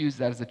doesn't use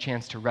that as a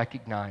chance to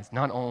recognize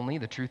not only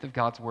the truth of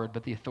God's word,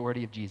 but the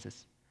authority of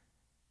Jesus.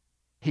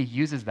 He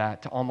uses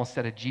that to almost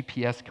set a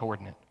GPS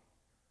coordinate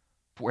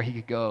for where he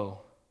could go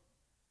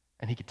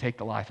and he could take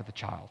the life of the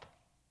child.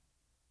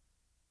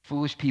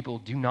 Foolish people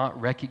do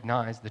not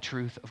recognize the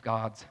truth of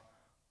God's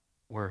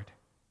word.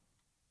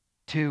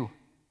 2,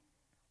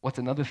 what's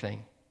another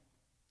thing?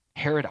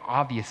 Herod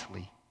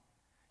obviously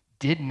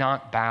did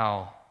not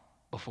bow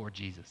before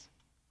Jesus.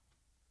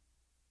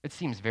 It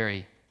seems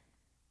very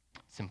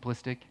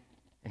simplistic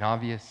and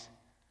obvious.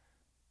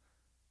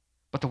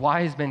 But the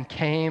wise men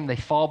came, they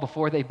fall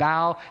before, they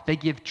bow, they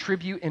give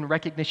tribute and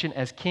recognition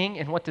as king.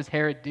 And what does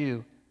Herod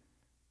do?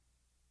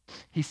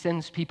 He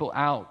sends people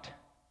out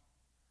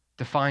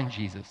to find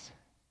Jesus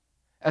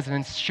as an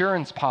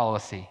insurance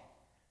policy.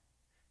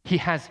 He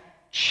has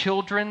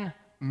children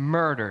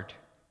murdered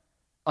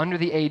under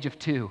the age of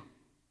 2.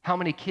 How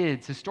many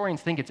kids?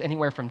 Historians think it's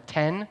anywhere from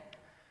 10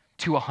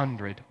 to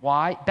 100.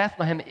 Why?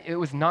 Bethlehem, it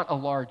was not a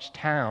large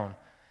town.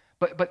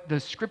 But the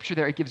scripture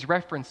there, it gives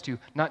reference to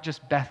not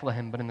just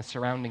Bethlehem, but in the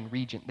surrounding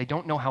region. They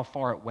don't know how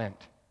far it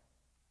went.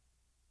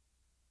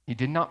 He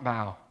did not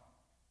bow.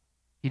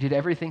 He did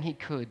everything he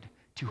could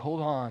to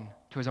hold on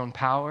to his own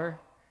power,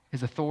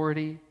 his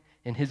authority,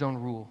 and his own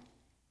rule.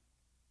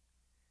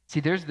 See,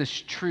 there's this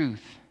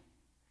truth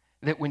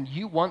that when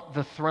you want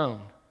the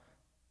throne,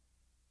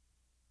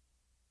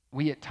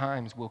 we at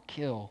times will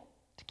kill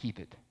to keep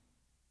it.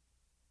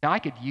 Now, I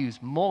could use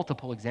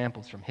multiple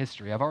examples from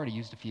history. I've already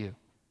used a few.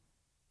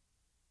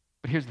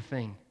 But here's the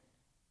thing.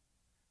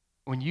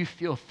 When you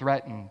feel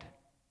threatened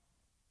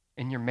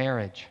in your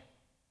marriage,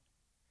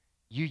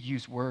 you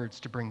use words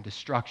to bring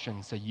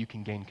destruction so you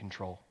can gain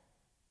control.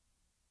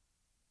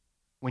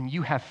 When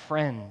you have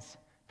friends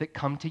that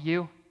come to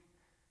you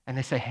and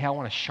they say, hey, I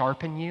want to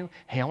sharpen you.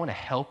 Hey, I want to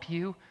help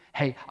you.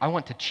 Hey, I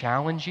want to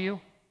challenge you.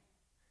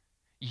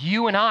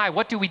 You and I,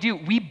 what do?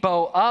 We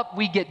bow up,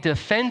 we get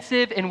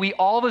defensive, and we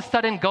all of a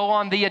sudden go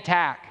on the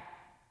attack.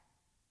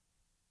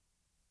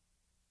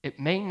 It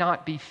may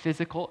not be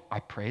physical. I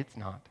pray it's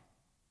not.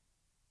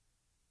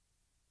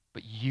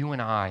 But you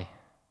and I,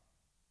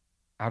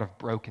 out of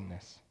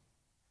brokenness,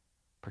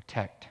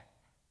 protect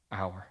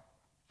our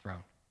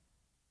throne.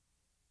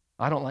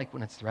 I don't like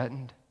when it's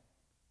threatened.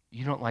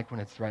 You don't like when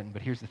it's threatened,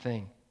 but here's the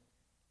thing.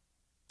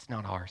 It's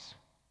not ours.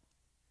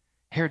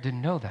 Herod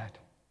didn't know that.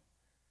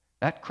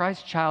 That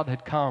Christ child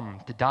had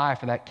come to die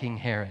for that King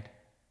Herod.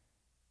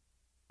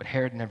 But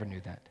Herod never knew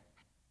that.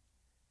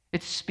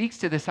 It speaks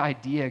to this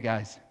idea,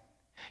 guys.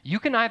 You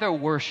can either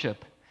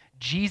worship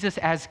Jesus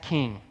as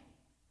king,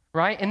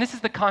 right? And this is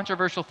the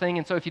controversial thing.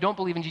 And so if you don't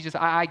believe in Jesus,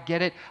 I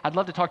get it. I'd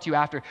love to talk to you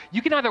after.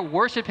 You can either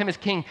worship him as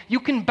king. You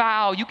can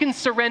bow. You can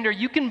surrender.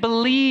 You can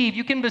believe.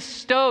 You can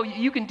bestow.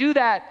 You can do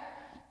that.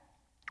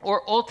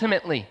 Or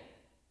ultimately,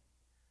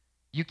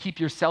 you keep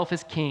yourself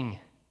as king.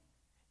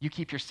 You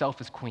keep yourself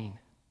as queen.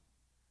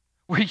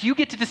 Where you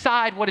get to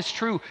decide what is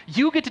true.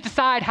 You get to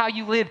decide how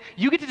you live.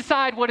 You get to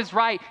decide what is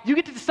right. You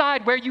get to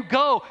decide where you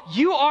go.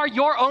 You are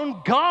your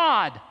own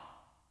God.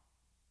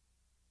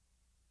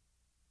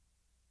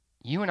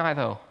 You and I,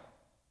 though,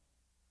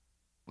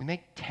 we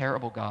make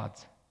terrible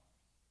gods.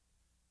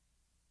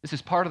 This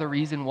is part of the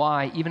reason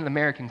why, even in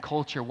American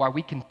culture, why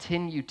we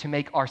continue to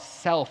make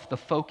ourself the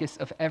focus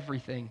of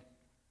everything.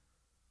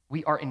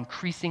 We are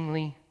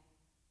increasingly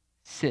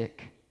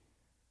sick.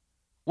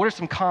 What are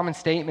some common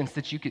statements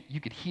that you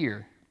could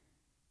hear?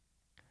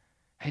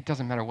 Hey, it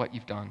doesn't matter what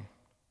you've done.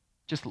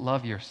 Just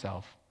love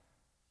yourself.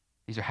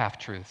 These are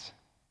half-truths.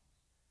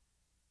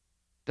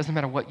 Doesn't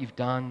matter what you've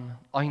done.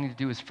 All you need to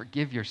do is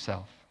forgive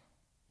yourself.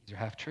 These are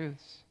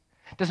half-truths.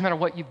 Doesn't matter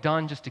what you've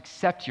done, just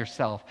accept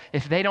yourself.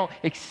 If they don't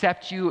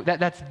accept you,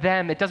 that's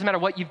them. It doesn't matter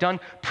what you've done.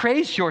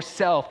 Praise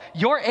yourself.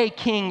 You're a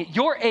king.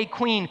 You're a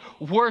queen.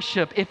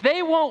 Worship. If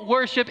they won't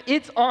worship,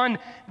 it's on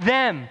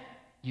them.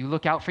 You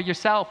look out for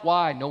yourself.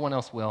 Why? No one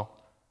else will.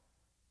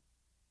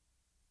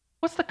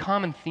 What's the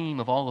common theme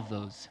of all of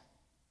those?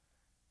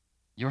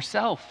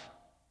 Yourself.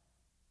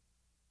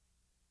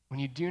 When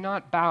you do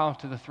not bow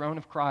to the throne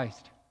of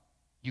Christ,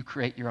 you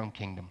create your own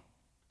kingdom.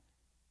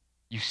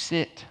 You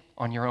sit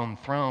on your own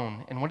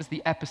throne. And what is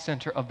the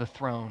epicenter of the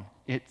throne?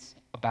 It's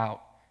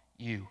about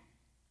you.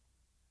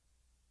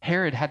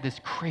 Herod had this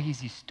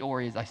crazy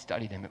story as I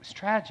studied him. It was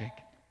tragic.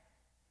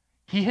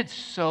 He had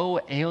so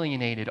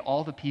alienated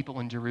all the people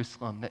in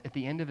Jerusalem that at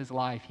the end of his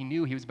life, he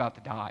knew he was about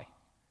to die.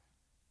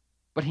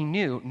 But he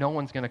knew no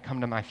one's going to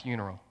come to my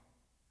funeral.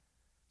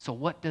 So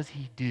what does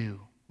he do?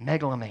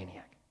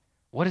 Megalomaniac.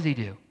 What does he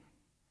do?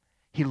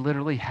 He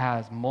literally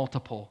has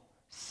multiple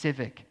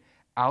civic,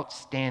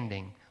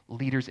 outstanding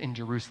leaders in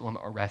Jerusalem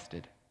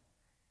arrested.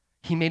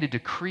 He made a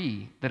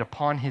decree that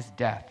upon his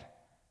death,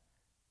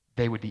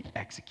 they would be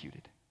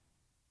executed.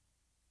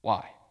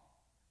 Why?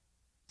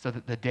 So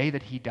that the day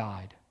that he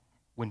died,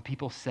 when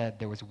people said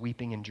there was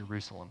weeping in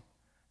Jerusalem,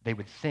 they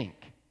would think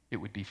it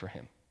would be for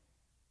him.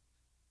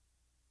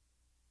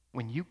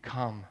 When you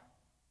come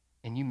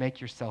and you make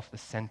yourself the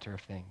center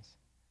of things,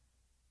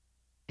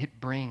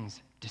 it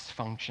brings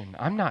dysfunction.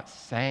 I'm not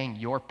saying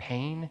your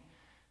pain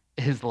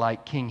is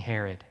like King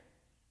Herod.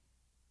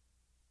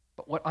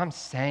 But what I'm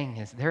saying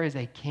is there is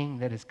a king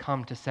that has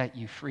come to set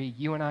you free.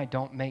 You and I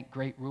don't make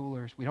great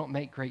rulers. We don't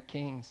make great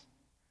kings.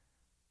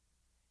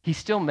 He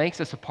still makes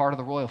us a part of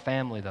the royal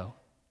family, though.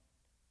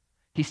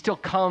 He still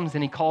comes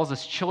and he calls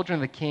us children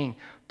of the king,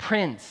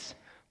 prince,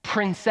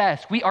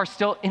 princess. We are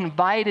still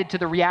invited to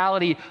the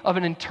reality of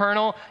an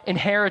eternal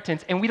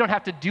inheritance. And we don't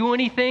have to do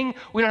anything.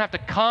 We don't have to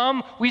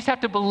come. We just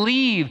have to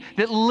believe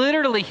that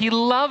literally he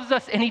loves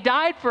us and he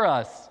died for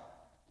us.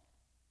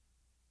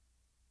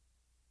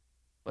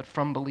 But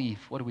from belief,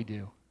 what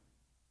do?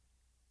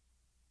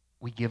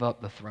 We give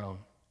up the throne.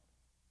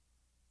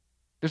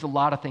 There's a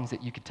lot of things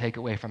that you could take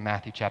away from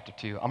Matthew chapter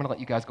 2. I'm going to let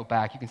you guys go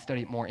back. You can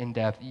study it more in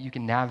depth. You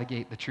can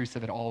navigate the truths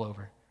of it all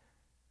over.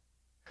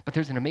 But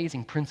there's an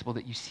amazing principle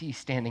that you see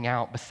standing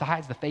out.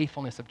 Besides the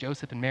faithfulness of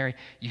Joseph and Mary,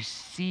 you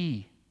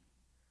see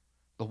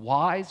the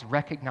wise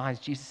recognize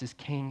Jesus as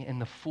king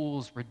and the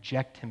fools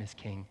reject him as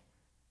king.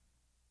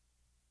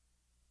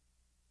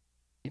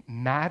 It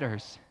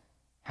matters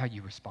how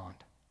you respond.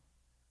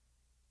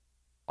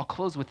 I'll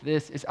close with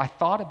this, is I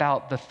thought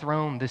about the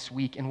throne this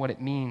week and what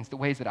it means, the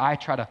ways that I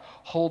try to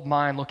hold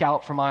mine, look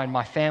out for mine,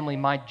 my family,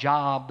 my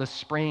job, the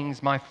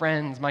Springs, my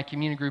friends, my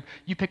community group.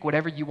 You pick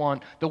whatever you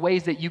want. The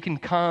ways that you can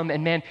come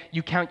and, man,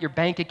 you count your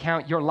bank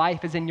account, your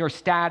life is in your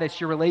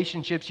status, your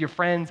relationships, your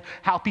friends,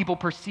 how people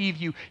perceive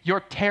you.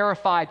 You're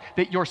terrified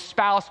that your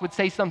spouse would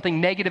say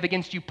something negative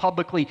against you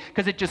publicly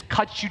because it just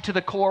cuts you to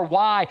the core.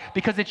 Why?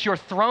 Because it's your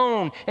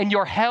throne and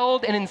you're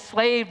held and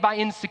enslaved by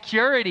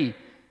insecurity.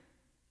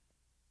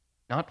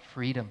 Not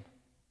freedom.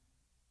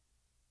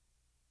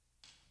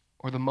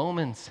 Or the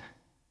moments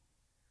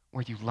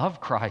where you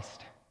love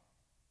Christ,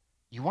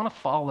 you want to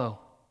follow,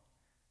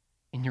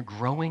 and you're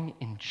growing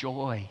in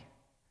joy.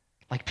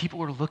 Like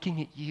people are looking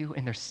at you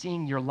and they're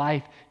seeing your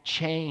life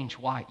change.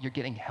 Why? You're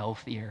getting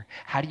healthier.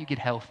 How do you get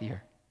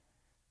healthier?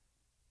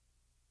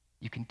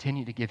 You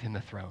continue to give him the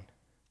throne.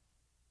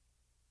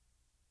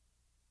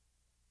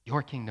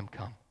 Your kingdom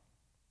come.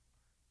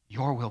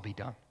 Your will be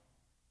done.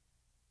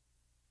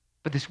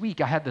 But this week,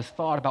 I had this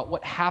thought about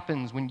what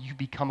happens when you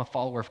become a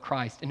follower of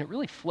Christ, and it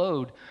really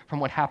flowed from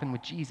what happened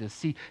with Jesus.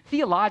 See,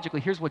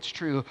 theologically, here's what's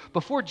true.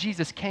 Before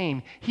Jesus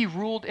came, he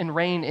ruled and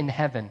reigned in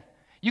heaven.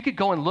 You could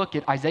go and look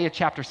at Isaiah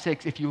chapter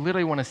 6 if you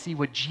literally want to see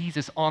what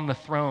Jesus on the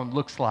throne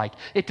looks like.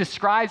 It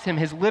describes him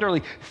as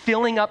literally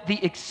filling up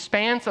the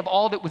expanse of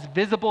all that was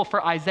visible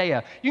for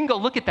Isaiah. You can go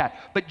look at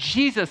that. But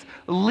Jesus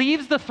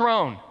leaves the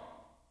throne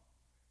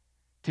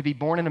to be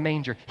born in a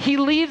manger. He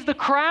leaves the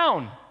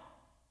crown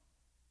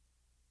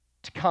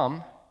to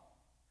come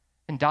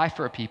and die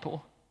for a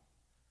people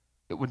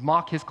that would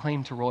mock his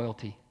claim to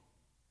royalty,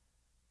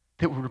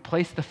 that would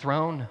replace the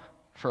throne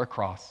for a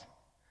cross,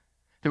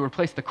 that would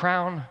replace the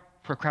crown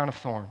for a crown of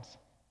thorns.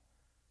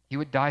 He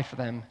would die for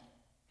them.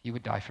 He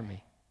would die for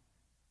me.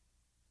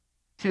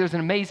 See, there's an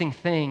amazing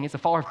thing. As a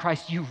follower of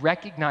Christ, you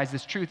recognize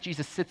this truth.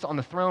 Jesus sits on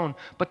the throne,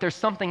 but there's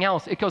something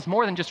else. It goes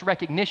more than just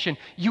recognition.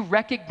 You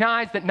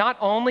recognize that not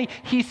only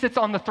he sits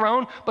on the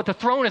throne, but the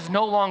throne is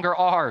no longer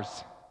ours.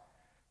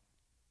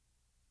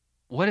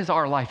 What is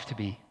our life to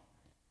be?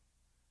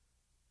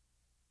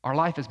 Our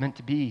life is meant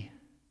to be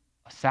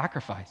a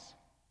sacrifice.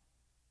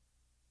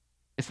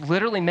 It's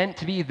literally meant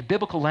to be, the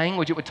biblical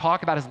language it would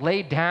talk about is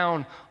laid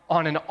down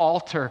on an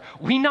altar.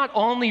 We not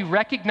only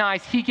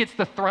recognize he gets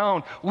the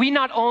throne, we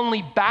not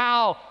only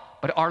bow,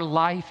 but our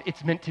life,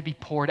 it's meant to be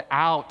poured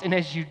out. And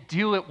as you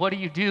do it, what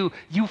do?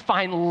 You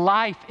find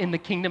life in the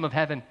kingdom of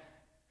heaven.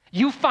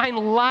 You find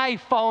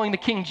life following the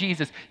King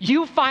Jesus.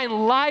 You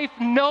find life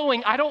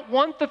knowing I don't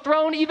want the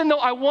throne, even though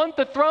I want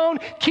the throne,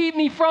 keep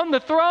me from the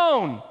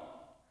throne.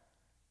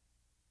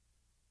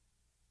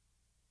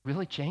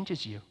 Really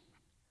changes you.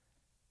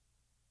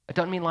 It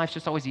doesn't mean life's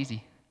just always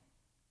easy.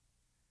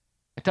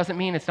 It doesn't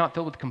mean it's not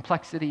filled with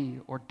complexity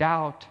or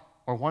doubt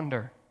or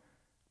wonder.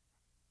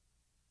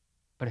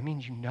 But it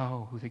means you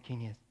know who the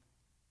King is.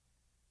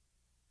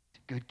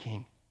 He's a good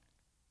King.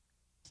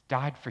 He's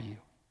died for you.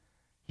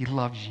 He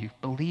loves you.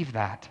 Believe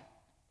that.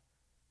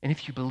 And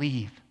if you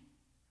believe,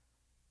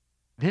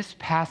 this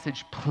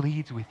passage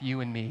pleads with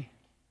you and me.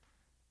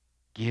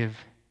 Give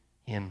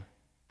him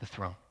the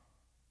throne.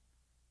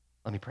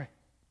 Let me pray.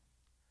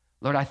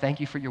 Lord, I thank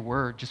you for your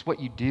word, just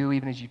what you do,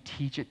 even as you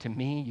teach it to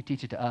me, you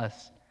teach it to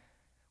us.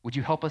 Would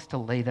you help us to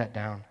lay that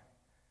down?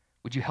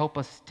 Would you help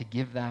us to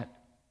give that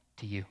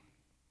to you?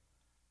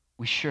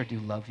 We sure do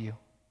love you.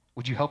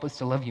 Would you help us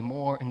to love you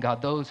more? And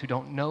God, those who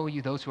don't know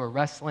you, those who are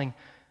wrestling,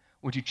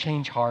 would you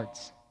change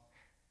hearts?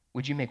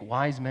 Would you make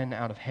wise men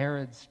out of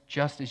Herods,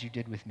 just as you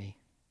did with me?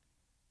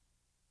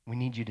 We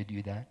need you to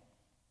do that.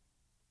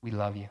 We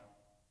love you.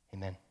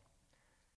 Amen.